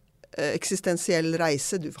eksistensiell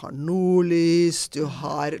reise. Du har nordlys, du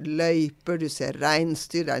har løyper, du ser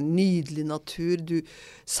reinsdyr, det nydelig natur, du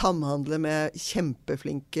samhandler med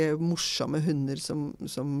kjempeflinke, morsomme hunder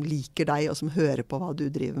som liker deg og som hører på hva du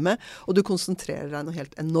driver med, og du konsentrerer deg noe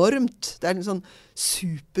helt enormt. Det en sånn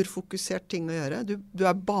superfokusert ting å gjøre. Du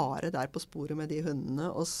bare der på sporet med de hundene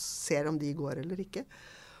og ser om de går eller ikke.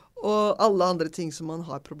 Og alle andre ting som man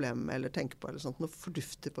har problemer med eller tenker på eller sånt, noe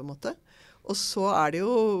fordufter på en måte. Og så det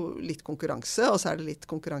jo litt konkurranse, og så det litt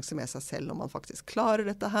konkurranse med seg selv om man faktisk klarer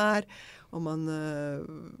dette her, om man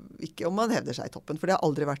hevder seg i toppen, for det har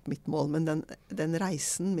aldri vært mitt mål, men den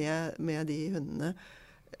reisen med de hundene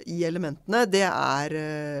i elementene, det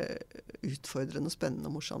utfordrende, spennende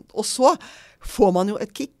og morsomt. Og så får man jo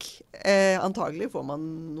et kick. Antagelig får man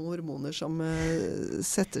noen hormoner som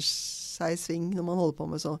setter seg i sving når man holder på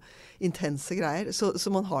med så intense greier. Så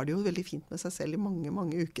man har det jo veldig fint med seg selv i mange,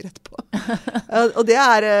 mange uker etterpå. Og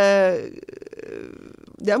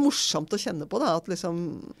det morsomt å kjenne på da, at liksom,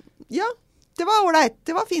 ja, det var ordentlig,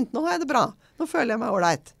 det var fint, nå har jeg det bra. Nå føler jeg meg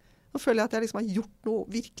ordentlig. Nå føler jeg at jeg liksom har gjort noe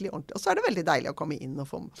virkelig ordentlig. Og så det veldig deilig å komme inn og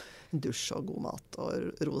få en dusj og god mat og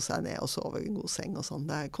roe seg ned og sove i en god seng og sånn.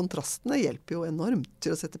 Kontrastene hjelper jo enormt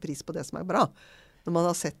til å sette pris på det som bra. Når man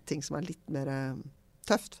har sett ting som litt mer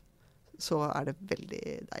tøft, så det veldig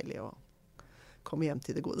deilig å komme hjem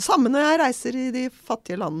til det gode. Samme når jeg reiser i de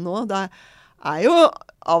fattige landene nå. Det jo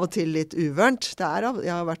av og til litt uvørent.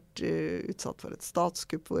 Jeg har vært utsatt for et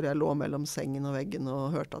statskupp hvor jeg lå mellom sengen og veggen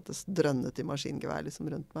og hørte at det drønnet i maskingevær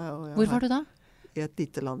liksom rundt meg. Hvor var du da? I et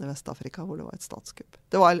lite land i Vest-Afrika hvor det var et statskupp.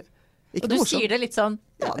 Det var Ikke Og du morsomt. sier det litt sånn,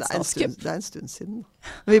 Ja, det det er er skummelt. det er en stund siden. Da.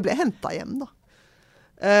 Men vi ble hentet hjem, da.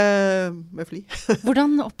 Med fly.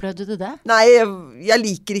 Hvordan opplevde du det? Nei, jeg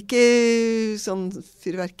liker ikke sånn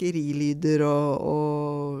fyrverkerilyder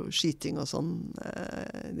og skyting og sånn.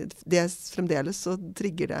 Det fremdeles så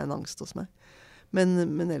trigger det en angst hos meg.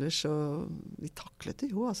 Men ellers så, vi taklet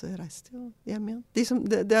det jo, altså jeg reiste jo hjem igjen.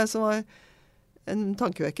 Det som var en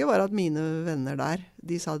tankevekker var at mine venner der,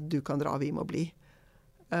 de sa du kan dra, vi må bli.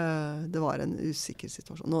 Det var en usikker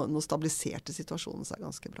situasjon. Nå stabiliserte situasjonen seg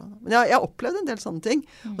ganske bra. Da. Men jeg opplevde en del sånne ting.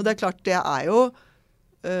 Og det er klart, det er jo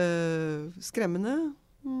skremmende.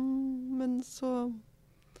 Men så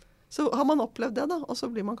har man opplevd det, da. Og så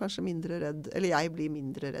blir man kanskje mindre redd. Eller jeg blir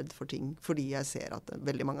mindre redd for ting. Fordi jeg ser at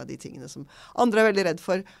veldig mange av de tingene som andre er veldig redd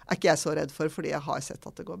for, er ikke jeg så redd for, fordi jeg har sett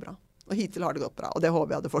at det går bra. Og hittil har det gått bra. Og det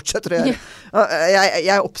håper jeg det fortsetter å gjøre.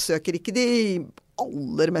 Jeg oppsøker ikke de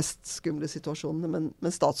aller mest skumle situasjonene,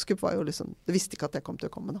 men statskupp var jo liksom, det visste ikke at jeg kom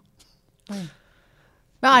til å komme da.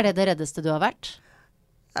 Men er det reddeste du har vært?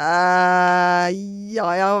 Ja,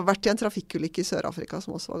 jeg har vært i en trafikkulykke i Sør-Afrika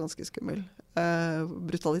som også var ganske skummel.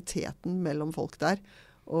 Brutaliteten mellom folk der,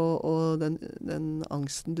 og den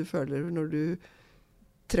angsten du føler når du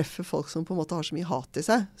treffer folk som på en måte har så mye hat i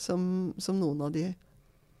seg, som noen av de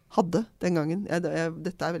hadde den gangen.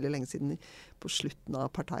 Dette er veldig lenge siden, på slutten av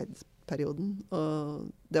apartheidperioden,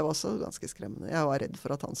 og det var også ganske skremmende. Jeg var redd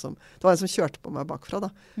for at det var en som kjørte på meg bakfra da.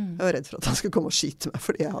 Jeg var redd for at han skulle komme og skyte meg,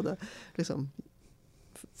 fordi jeg hadde liksom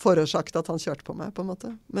forårsaket at han kjørte på meg, på en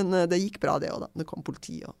måte. Men det gikk bra det også da. Det kom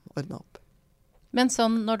politi og ordnet opp. Men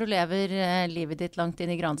sånn, når du lever livet ditt langt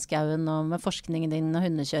inn i granskauen, og med forskningen din og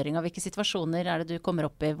hundekjøring, hvilke situasjoner er det du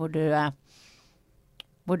kommer opp i hvor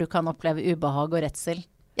du kan oppleve ubehag og redsel?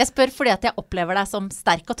 Jeg spør fordi at jeg opplever deg som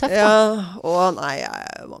sterk og tøff. Ja, og nei,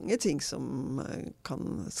 mange ting som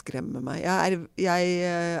kan skremme meg. Jeg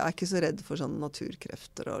er ikke så redd for sånne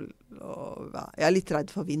naturkrefter. Jeg er litt redd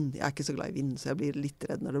for vind. Jeg er ikke så glad i vind, så jeg blir litt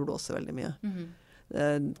redd når det blåser veldig mye.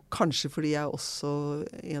 Kanskje fordi jeg også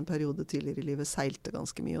i en periode tidligere i livet seilte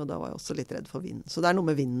ganske mye, og da var jeg også litt redd for vind. Så det er noe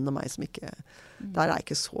med vinden og meg som ikke... Der er jeg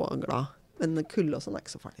ikke så glad. Men kulde og sånn er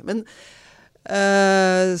ikke så farlig. Men...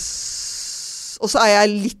 og så er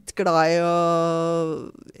jeg litt glad i å,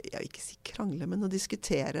 jeg vil ikke si krangle, men å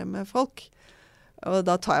diskutere med folk. Og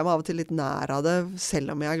da tar jeg meg av og til litt nær av det,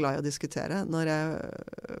 selv om jeg er glad i å diskutere, når jeg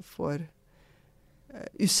får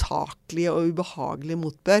usaklig og ubehagelig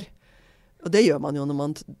motbør. Og det gjør man jo når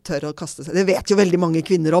man tør å kaste seg. Det vet jo veldig mange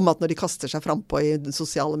kvinner om, at når de kaster seg frempå i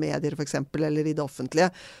sosiale medier for eksempel, eller i det offentlige,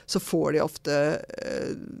 så får de ofte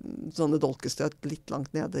sånne dolkestøt litt langt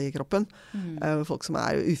nede i kroppen. Folk som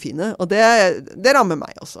er ufine. Og det rammer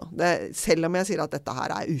meg også. Selv om jeg sier at dette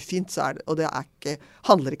her er ufint, og det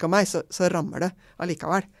handler ikke om meg, så rammer det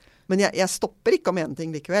allikevel. Men jeg stopper ikke å mene ting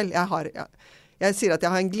likevel. Jeg sier at jeg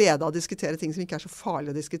har en glede av å diskutere ting som ikke er så farlig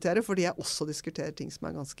å diskutere, fordi jeg også diskuterer ting som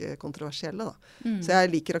er ganske kontroversielle. Da. Så jeg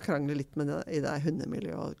liker å krangle litt med det i det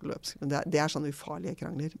hundemiljøet og løpsk. Men det er sånne ufarlige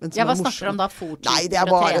krangler. Men hva snakker du om da? Fottyper nei, det er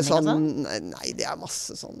og bare trening og sånn? Nei, det er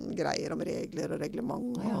masse sånn greier om regler og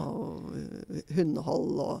reglement og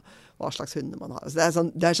hundehold og hva slags hunder man har. Altså,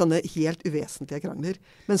 det er sånne helt uvesentlige krangler.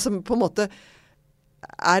 Men som på en måte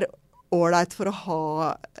er ålreit for å ha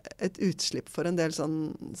et utslipp for en del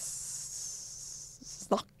sånn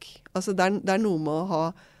snakk. Altså det er noe med å ha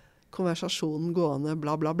konversasjonen gående,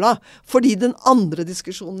 bla bla bla. Fordi den andre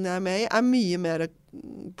diskusjonen jeg er med i er mye mer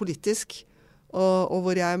politisk, og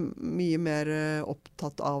hvor jeg er mye mer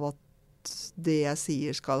opptatt av at det jeg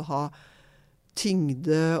sier skal ha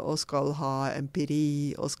tyngde, og skal ha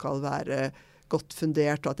empiri, og skal være godt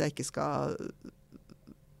fundert, og at jeg ikke skal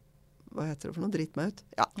hva heter det for noe? Drite meg ut.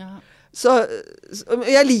 Ja. Så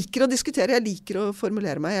jeg liker å diskutere, jeg liker å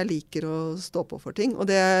formulere meg, jeg liker å stå på for ting, og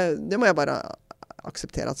det må jeg bare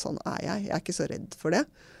akseptere at sånn er jeg. Jeg er ikke så redd for det.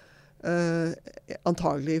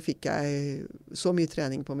 Antagelig fikk jeg så mye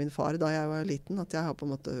trening på min far da jeg var liten, at jeg har på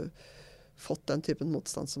en måte fått den typen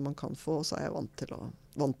motstand som man kan få, og så er jeg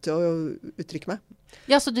vant til å uttrykke meg.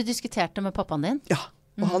 Ja, så du diskuterte med pappaen din? Ja,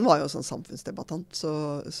 og han var jo sånn samfunnsdebattant,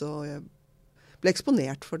 så jeg ble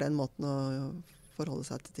eksponert for den måten å forholde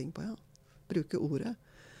seg til ting på, ja. Bruke ordet.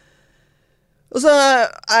 Og så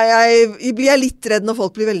blir jeg litt redd når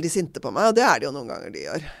folk blir veldig sinte på meg, og det er det jo noen ganger de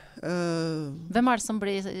gjør. Hvem er det som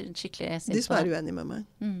blir skikkelig sinte? De som er uenige med meg.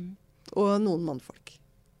 Og noen mannfolk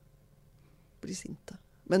blir sinte.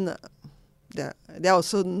 Men det er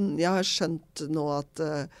også, jeg har skjønt nå at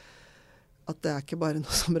det er ikke bare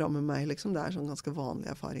noe som rammer meg, liksom. Det er sånn ganske vanlig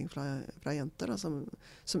erfaring fra jenter da, som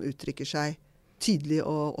uttrykker seg tydelig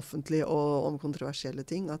og offentlig og om kontroversielle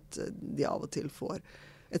ting, at de av og til får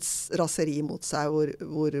et raseri mot seg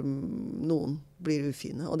hvor noen blir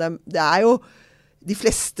ufine. Og det er jo de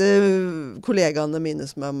fleste kollegaene mine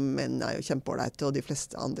som er menn er jo kjempeålreite, og de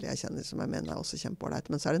fleste andre jeg kjenner som er menn er også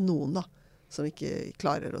kjempeålreite. Men så er det noen da, som ikke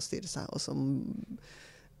klarer å styre seg, og som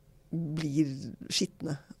blir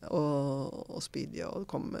skittende og spydige, og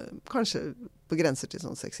kommer kanskje på grenser til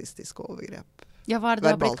sånn sexistiske overgrep. Ja, hva har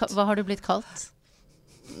du blitt kalt?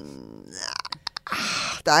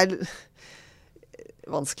 Det er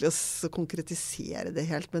vanskelig å konkretisere det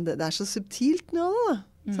helt, men det er så subtilt nå da.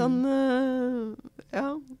 Sånn, ja.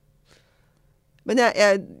 Men det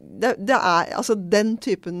er, altså den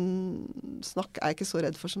typen snakk er jeg ikke så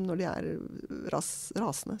redd for som når de er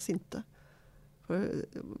rasende, sinte. For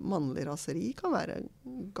mannlig raseri kan være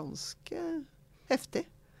ganske heftig.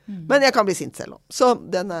 Men jeg kan bli sint selv også. Så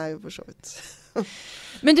den er jo for så vidt.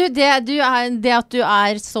 Men du, det at du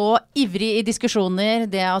er så ivrig i diskusjoner,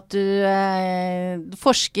 det at du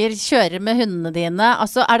forsker, kjører med hundene dine,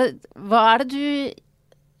 altså hva er det du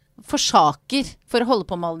forsaker for å holde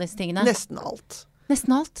på med alle disse tingene? Nesten alt.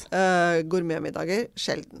 Nesten alt? Gourmetmiddager,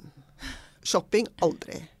 sjelden. Shopping,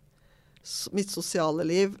 aldri. Mitt sosiale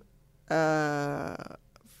liv,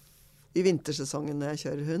 i vintersesongen når jeg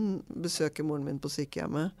kjører hund, besøker moren min på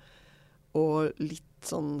sykehjemmet, og litt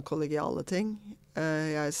sånn kollegiale ting.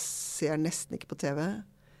 Jeg ser nesten ikke på TV.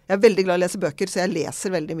 Jeg er veldig glad i å lese bøker, så jeg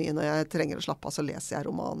leser veldig mye. Når jeg trenger å slappe av, så leser jeg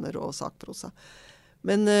romaner og sakprosa.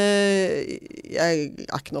 Men jeg er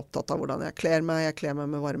ikke noe opptatt av hvordan jeg kler meg. Jeg kler meg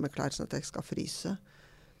med varme klær, sånn at jeg ikke skal fryse.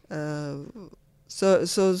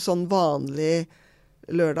 Så sånn vanlig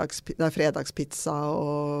fredagspizza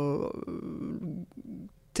og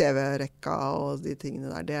TV-rekka og de tingene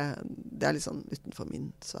der, det er litt sånn utenfor min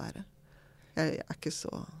sfære. Jeg er ikke så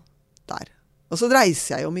der. Og så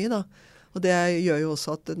reiser jeg jo mye da. Og det gjør jo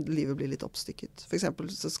også at livet blir litt oppstykket. For eksempel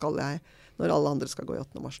så skal jeg, når alle andre skal gå i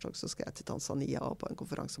 8. mars-tog, så skal jeg til Tanzania og på en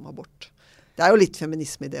konferanse om abort. Det er jo litt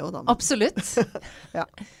feminisme i det også da. Men... Absolutt. Ja.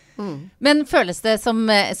 Men føles det som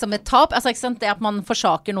et tap? Altså, ikke sant? Det at man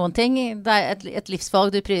forsaker noen ting, det er et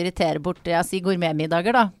livsvalg du prioriterer bort, jeg sier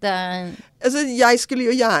gourmetmiddager da. Altså, jeg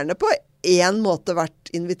skulle jo gjerne på en måte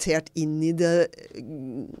vært invitert inn i det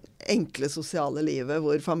enkle sosiale livet,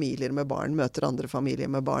 hvor familier med barn møter andre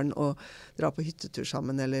familier med barn, og drar på hyttetur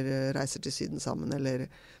sammen, eller reiser til Syden sammen, eller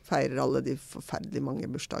feirer alle de forferdelig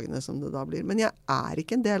mange bursdagene som det da blir. Men jeg er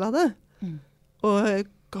ikke en del av det. Og jeg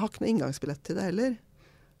har ikke noe inngangsbillett til det heller.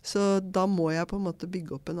 Så da må jeg på en måte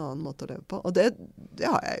bygge opp en annen måte å leve på. Og det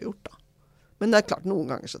har jeg gjort da. Men det er klart, noen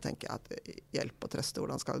ganger så tenker jeg at hjelp og trøste,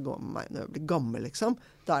 hvordan skal det gå med meg når jeg blir gammel, liksom.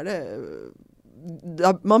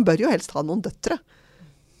 Man bør jo helst ha noen døtre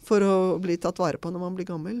for å bli tatt vare på når man blir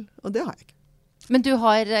gammel. Og det har jeg ikke. Men du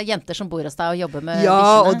har jenter som bor hos deg og jobber med bikkjene?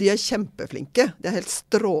 Ja, og de er kjempeflinke. De er helt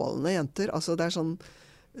strålende jenter. Altså det er sånn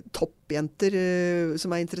toppjenter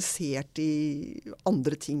som er interessert i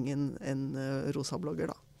andre ting enn rosa-blogger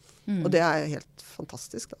da. Og det er helt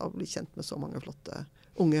fantastisk da, å bli kjent med så mange flotte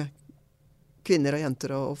unge kvinner og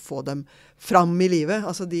jenter og få dem fram i livet.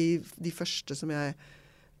 Altså de første som jeg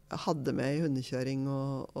hadde med i hundekjøring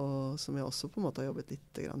og som jeg også på en måte har jobbet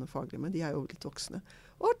litt faglig med, de er jo litt voksne.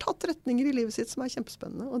 Og har tatt retninger i livet sitt som er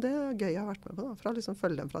kjempespennende. Og det er gøy jeg har vært med på da. Fra liksom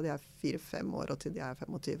følge dem fra de er 4-5 år og til de er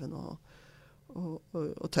 25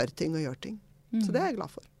 og tør ting og gjør ting. Så det er jeg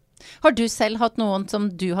glad for. Har du selv hatt noen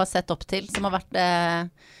som du har sett opp til, som har vært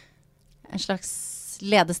en slags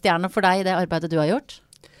ledestjerne for deg i det arbeidet du har gjort?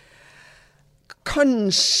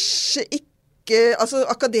 Kanskje ikke, altså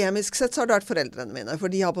akademisk sett så har det vært foreldrene mine, for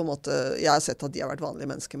de har på en måte, jeg har sett at de har vært vanlige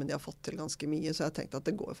mennesker, men de har fått til ganske mye, så jeg har tenkt at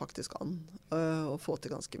det går faktisk an å få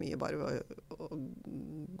til ganske mye bare ved å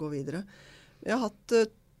gå videre. Jeg har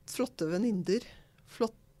hatt flotte venninner,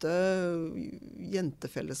 flotte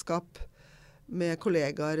jentefellesskap med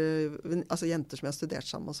kollegaer, altså jenter som jeg har studert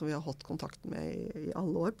sammen, som vi har hatt kontakt med i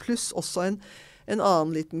alle år, pluss også en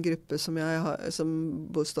annen liten gruppe som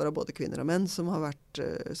består av både kvinner og menn, som har vært,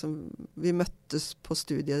 som vi møttes på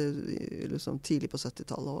studiet liksom tidlig på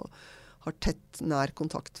 70-tallet, og har tett nær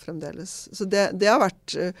kontakt fremdeles. Så det har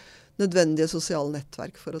vært nødvendige sosiale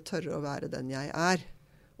nettverk for å tørre å være den jeg er,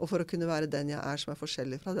 og for å kunne være den jeg er som er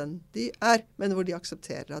forskjellig fra den de er, men hvor de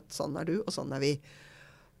aksepterer at sånn er du, og sånn er vi.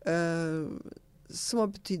 Som har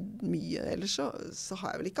betydd mye. Ellers så har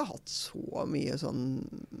jeg vel ikke hatt så mye sånn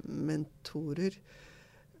mentorer.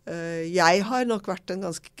 Jeg har nok vært en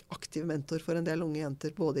ganske aktiv mentor for en del unge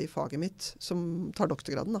jenter, både i faget mitt, som tar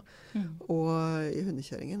doktorgraden da, og i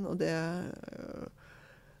hundekjøringen. Og det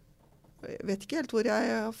jeg vet ikke helt hvor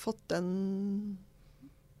jeg har fått den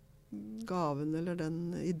gaven eller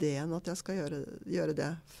den ideen at jeg skal gjøre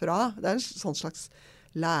det fra. Det er en sånn slags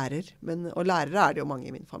lærer. Og lærere det jo mange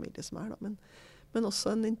i min familie som da. Men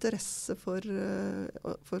også en interesse for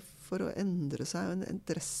å endre seg, og en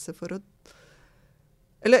interesse for å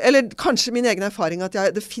eller kanskje min egen erfaring at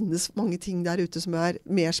det finnes mange ting der ute som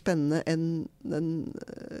mer spennende enn den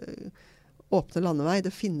åpne landevei.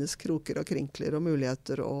 Det finnes kroker og krinkler og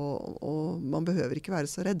muligheter, og man behøver ikke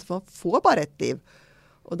være så redd, for man får bare ett liv.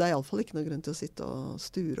 Og det i alle fall ikke noe grunn til å sitte og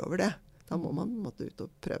sture over det. Da må man måtte ut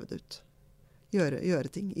og prøve det ut.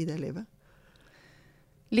 Gjøre ting i det livet.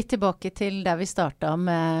 Litt tilbake til der vi startet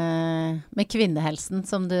med kvinnehelsen,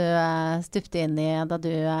 som du stupte inn i da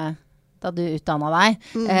du utdannet deg.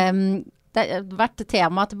 Det har vært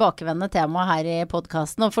tilbakevendende tema her i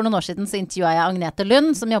podcasten, og for noen år siden så intervjuet jeg Agnete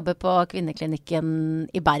Lund, som jobber på Kvinneklinikken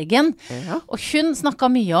i Bergen. Ja. Og hun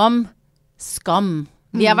snakket mye om skam.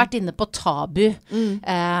 Vi har vært inne på tabu,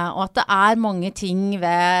 og at det mange ting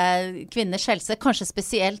ved kvinners helse, kanskje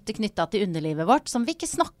spesielt knyttet til underlivet vårt, som vi ikke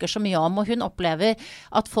snakker så mye om, og hun opplever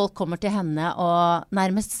at folk kommer til henne og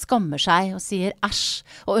nærmest skammer seg og sier æsj,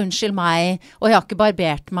 og unnskyld meg, og jeg har ikke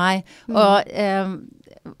barbert meg, og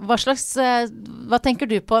hva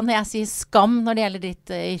tenker du på når jeg sier skam når det gjelder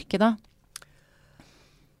ditt yrke da?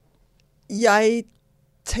 Jeg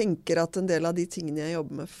tenker at en del av de tingene jeg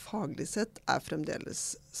jobber med faglig sett fremdeles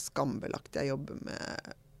skambelagt. Jeg jobber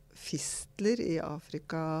med fistler i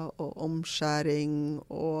Afrika og omskjæring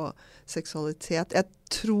og seksualitet. Jeg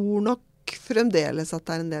tror nok fremdeles at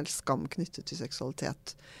det en del skam knyttet til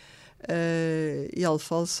seksualitet. I alle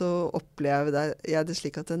fall så opplever jeg det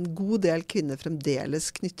slik at en god del kvinner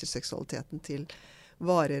fremdeles knytter seksualiteten til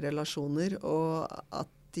varige relasjoner, og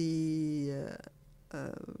at de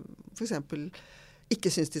for eksempel ikke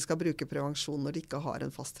synes de skal bruke prevensjon når de ikke har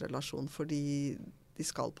en fast relasjon, fordi de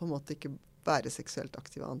skal på en måte ikke være seksuelt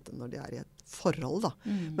aktive annet enn når de i et forhold da.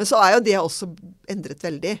 Men så jo det også endret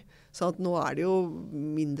veldig, så at nå det jo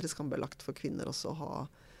mindre skambelagt for kvinner også å ha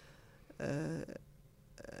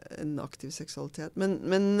en aktiv seksualitet.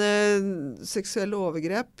 Men seksuelle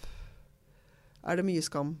overgrep det mye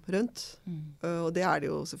skam rundt. Og det det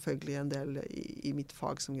jo selvfølgelig en del i mitt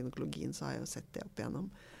fag som gynekologien, så har jeg jo sett det opp igjennom.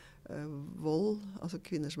 Vold, altså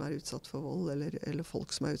kvinner som utsatt for vold, eller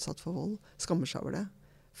folk som utsatt for vold, skammer seg over det.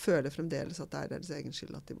 Føler fremdeles at det deres egen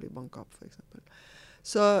skyld at de blir banket opp, for eksempel.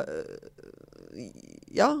 Så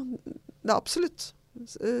ja, det absolutt.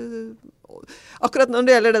 Akkurat når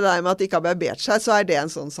det gjelder det der med at de ikke har barbert seg, så det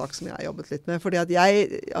en sånn sak som jeg har jobbet litt med, fordi at jeg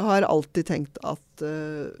har alltid tenkt at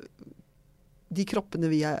de kroppene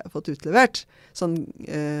vi har fått utlevert, sånn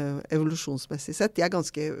evolusjonsmessig sett, de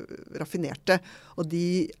ganske raffinerte, og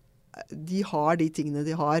de har de tingene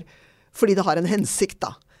de har, fordi det har en hensikt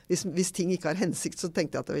da. Hvis ting ikke har hensikt, så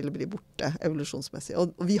tenkte jeg at det ville bli borte evolusjonsmessig.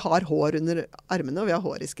 Og vi har hår under armene, og vi har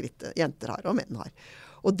hår i skrittet. Jenter har, og menn har.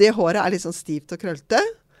 Og det håret litt sånn stivt og krølte,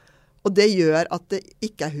 og det gjør at det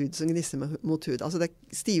ikke hud som gnisser mot hud. Altså det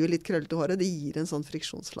stive, litt krølte håret, det gir en sånn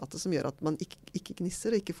friksjonsflate som gjør at man ikke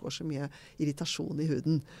gnisser, og ikke får så mye irritasjon i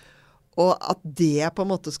huden. Og at det på en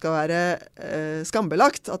måte skal være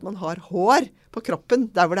skambelagt, at man har hår på kroppen,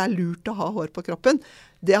 der hvor det lurt å ha hår på kroppen,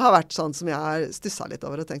 det har vært sånn som jeg har stusset litt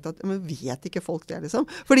over og tenkt at, men vet ikke folk det liksom?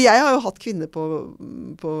 Fordi jeg har jo hatt kvinner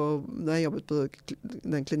når jeg jobbet på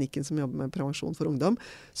den klinikken som jobber med prevensjon for ungdom,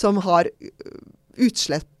 som har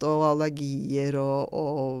utslett og allergier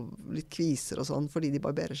og litt kviser og sånn, fordi de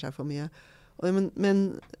barberer seg for mye. Men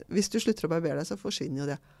hvis du slutter å barbere deg, så forsvinner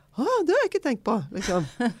jo det. Det har jeg ikke tenkt på, liksom.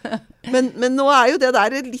 Men nå jo det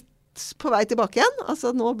der litt på vei tilbake igjen.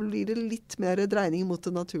 Altså nå blir det litt mer dreining mot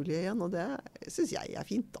det naturlige igjen, og det synes jeg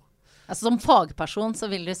fint da. Altså som fagperson så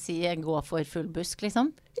vil du si gå for full busk,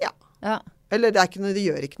 liksom? Ja. Eller det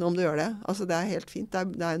gjør ikke noe om du gjør det. Altså det helt fint,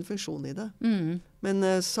 det en funksjon i det. Men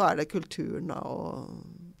så det kulturen da,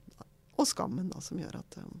 og skammen da, som gjør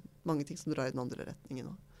at mange ting som drar i den andre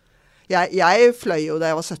retningen nå. Jeg fløy jo da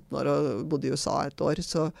jeg var 17 år og bodde i USA et år,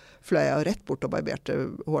 så fløy jeg jo rett bort og barberte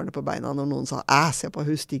hårene på beina når noen sa, se på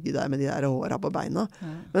hun stygge der med de der hårene på beina.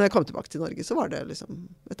 Men da jeg kom tilbake til Norge, så var det liksom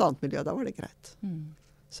et annet miljø, da var det greit.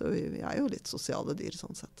 Så vi jo litt sosiale dyr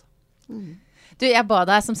sånn sett. Du, jeg ba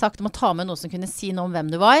deg som sagt om å ta med noe som kunne si noe om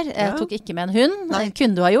hvem du var. Jeg tok ikke med en hund. Nei.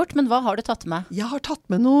 Kunne du ha gjort, men hva har du tatt med? Jeg har tatt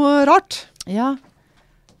med noe rart. Ja.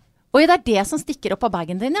 Oi, det det som stikker opp av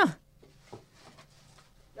bagen din, ja.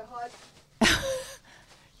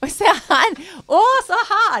 Oi, se her! Så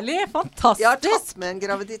herlig! Fantastisk! Jeg har tatt med en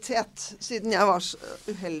graviditet, siden jeg var så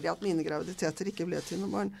uheldig at mine graviditeter ikke ble til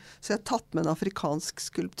noen barn. Så jeg har tatt med en afrikansk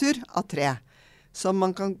skulptur av tre, som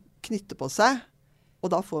man kan knytte på seg, og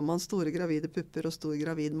da får man store gravide pupper og stor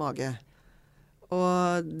gravid mage.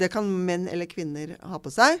 Og det kan menn eller kvinner ha på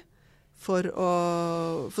seg. for å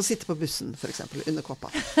få sitte på bussen, for eksempel, under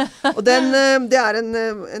koppa. Og det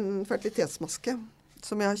en fertilitetsmaske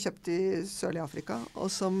som jeg har kjøpt i Sørlige Afrika, og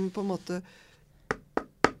som på en måte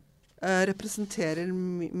representerer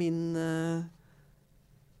min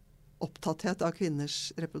opptatthet av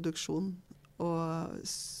kvinners reproduksjon. Og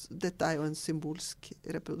dette jo en symbolsk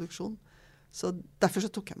reproduksjon. Så derfor så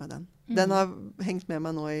tok jeg med den. Den har hengt med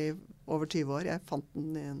meg nå i over 20 år. Jeg fant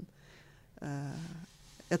den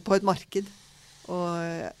på et marked. Og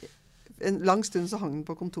en lang stund så hang den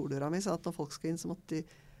på kontordøra mi, så at når folk skulle inn, så måtte de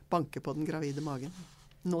banke på den gravide magen.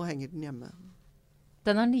 Nå henger den hjemme.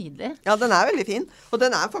 Den nydelig. Ja, den veldig fin. Og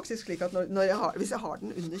den faktisk slik at hvis jeg har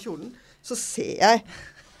den under kjolen, så ser jeg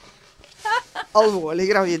alvorlig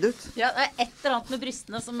gravid ut. Ja, det et eller annet med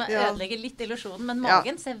brystene som ødelegger litt illusjonen, men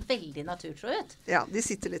magen ser veldig naturtro ut. Ja, de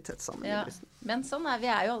sitter litt tett sammen i brystene. Men sånn vi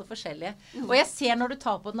jo alle forskjellige. Og jeg ser når du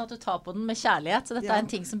tar på den, at du tar på den med kjærlighet, så dette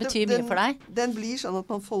en ting som betyr mye for deg. Den blir sånn at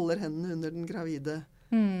man folder hendene under den gravide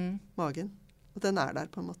magen. Og den der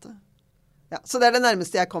på en måte. Ja, så det det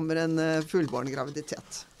nærmeste jeg kommer en fullbåren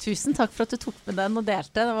graviditet. Tusen takk for at du tok med den og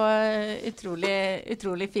delte. Det var utrolig,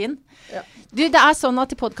 utrolig fin. Ja. Du, det sånn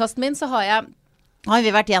at i podcasten min så har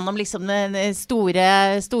vi vært gjennom liksom store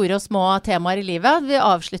og små temaer i livet. Vi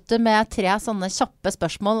avslutter med 3 sånne kjappe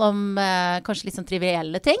spørsmål om kanskje litt sånn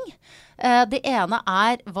trivielle ting. Det ene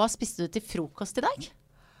hva spiste du til frokost i dag?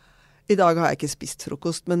 I dag har jeg ikke spist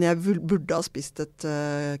frokost, men jeg burde ha spist et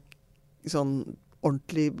sånn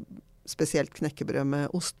ordentlig spesielt knekkebrød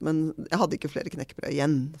med ost, men jeg hadde ikke flere knekkebrød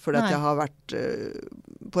igjen, fordi at jeg har vært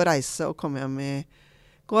på reise og kom hjem i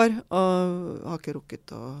går, og har ikke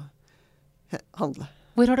rukket å handle.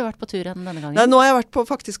 Hvor har du vært på tur denne gangen? Nei, nå har jeg vært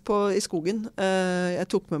faktisk i skogen. Jeg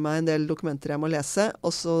tok med meg en del dokumenter jeg må lese,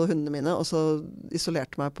 og så hundene mine, og så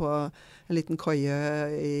isolerte meg på en liten koie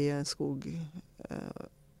i en skog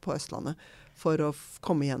på Østlandet, for å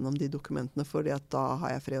komme gjennom de dokumentene, fordi at da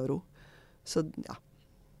har jeg fred og ro. Så ja.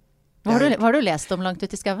 Hva har du lest om langt ut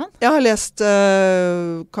i skauen? Jeg har lest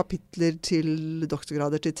kapitler til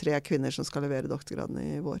doktorgrader til 3 kvinner som skal levere doktorgraden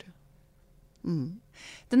i vår.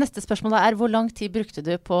 Det neste spørsmålet hvor lang tid brukte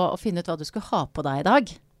du på å finne ut hva du skulle ha på deg i dag?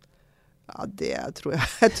 Ja, jeg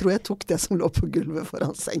tror jeg tok det som lå på gulvet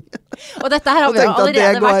foran sengen. Og dette her har vi jo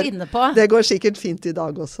allerede vært inne på. Det går sikkert fint i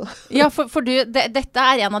dag også. Ja, for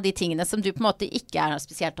dette en av de tingene som du på en måte ikke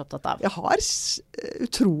spesielt opptatt av. Jeg har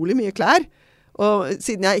utrolig mye klær. Og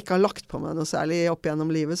siden jeg ikke har lagt på meg noe særlig opp gjennom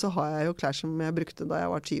livet, så har jeg jo klær som jeg brukte da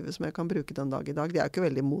jeg var 20, som jeg kan bruke den dag i dag. De jo ikke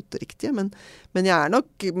veldig moteriktige, men jeg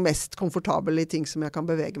nok mest komfortabel i ting som jeg kan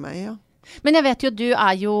bevege meg i, ja. Men jeg vet jo,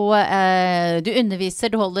 du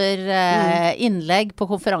underviser, du holder innlegg på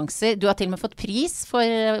konferanser. Du har til og med fått pris for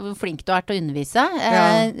hvor flink du til å undervise.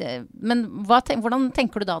 Men hvordan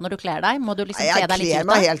tenker du da når du kler deg? Må du liksom kle deg litt ut? Jeg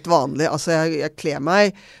kler meg helt vanlig. Altså, jeg kler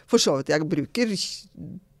meg for så vidt. Jeg bruker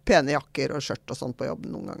pene jakker og skjørt og sånt på jobb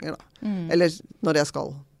noen ganger da. Eller når jeg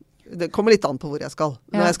skal. Det kommer litt an på hvor jeg skal.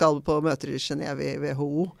 Når jeg skal på møter i Genève i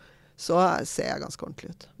WHO, så ser jeg ganske ordentlig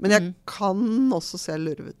ut. Men jeg kan også se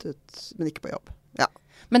lurvet ut, men ikke på jobb. Ja.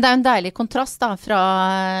 Men det en deilig kontrast da, fra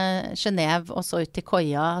Genève og så ut til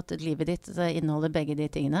Koia, at livet ditt inneholder begge de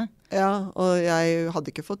tingene. Ja, og jeg hadde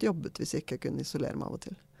ikke fått jobbet hvis jeg ikke kunne isolere meg av og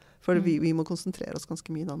til. For vi må konsentrere oss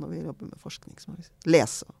ganske mye da når vi jobber med forskning.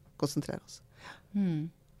 Lese og konsentrere oss.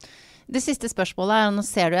 Det siste spørsmålet nå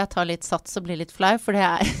ser du jeg tar litt sats og blir litt flau, for det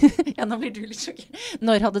ja, nå blir du litt sjokkert.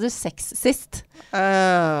 Når hadde du sex sist?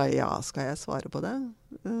 Ja, skal jeg svare på det?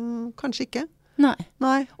 Kanskje ikke. Nei.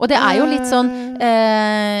 Og det jo litt sånn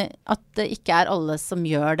at det ikke alle som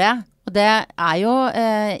gjør det. Og det jo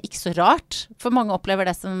ikke så rart, for mange opplever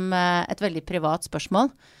det som et veldig privat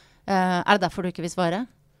spørsmål. Det derfor du ikke vil svare?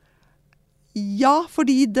 Ja,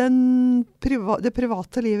 fordi det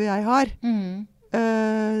private livet jeg har,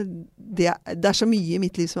 det så mye i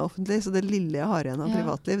mitt liv som offentlig, så det lille jeg har igjen av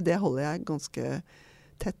privatliv, det holder jeg ganske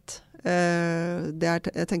tett.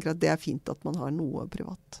 Jeg tenker at det fint at man har noe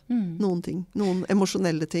privat. Noen ting. Noen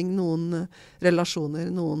emosjonelle ting, noen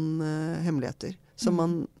relasjoner, noen hemmeligheter.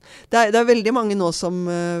 Det veldig mange nå som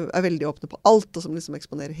veldig åpne på alt, og som liksom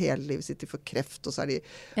eksponerer hele livet sitt for kreft, og så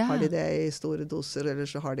har de det i store doser, eller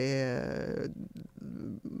så har de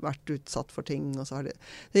vært utsatt for ting, og så har de...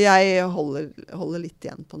 Jeg holder litt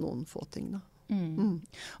igjen på noen få ting da.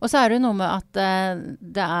 Og så det jo noe med at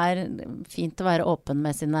det fint å være åpen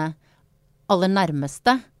med sine aller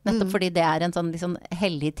nærmeste, nettopp fordi det en sånn liksom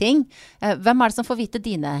hellig ting. Hvem det som får vite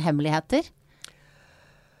dine hemmeligheter?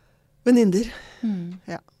 Venninner.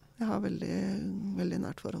 Ja, jeg har veldig, veldig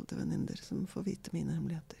nært forhold til venninner som får vite mine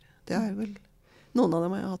hemmeligheter. Det vel Noen av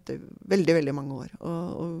dem har jeg hatt i veldig, veldig mange år.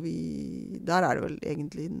 Og der det vel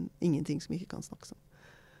egentlig ingenting som ikke kan snakkes om.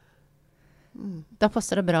 Da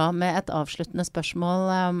passer det bra med et avsluttende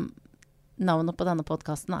spørsmål. Navnet på denne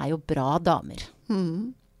podcasten jo Bra damer,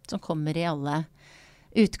 som kommer i alle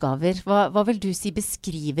utgaver. Hva vil du si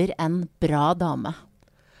beskriver en bra dame?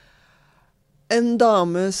 En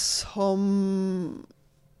dame som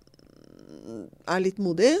litt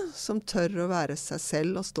modig, som tør å være seg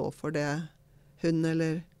selv og stå for det hun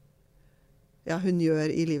gjør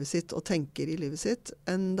i livet sitt og tenker i livet sitt.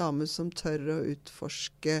 En dame som tør å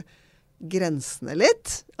utforske grensene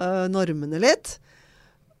litt, normene litt.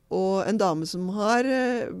 Og en dame som har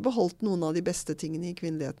beholdt noen av de beste tingene i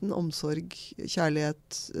kvinneligheten. Omsorg,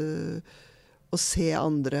 kjærlighet, å se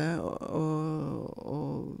andre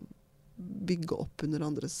og bygge opp under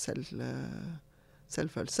andres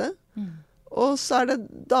selvfølelse. Og så det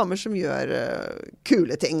damer som gjør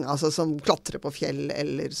kule ting, altså som klatrer på fjell,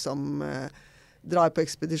 eller som drar på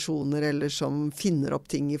ekspedisjoner, eller som finner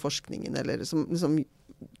opp ting i forskningen, eller som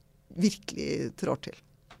virkelig trår til.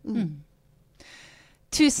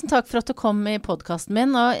 Tusen takk for at du kom i podcasten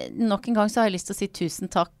min, og nok en gang så har jeg lyst til å si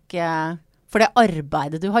tusen takk for det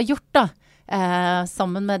arbeidet du har gjort da,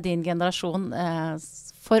 sammen med din generasjon,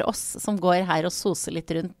 for oss som går her og soser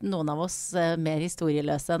litt rundt, noen av oss mer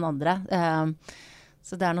historieløse enn andre.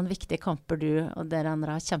 Så det noen viktige kamper du og dere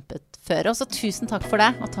andre har kjempet før. Og så tusen takk for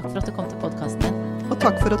det, og takk for at du kom til podcasten min. Og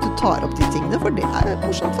takk for at du tar opp de tingene, for det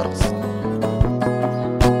morsomt for oss.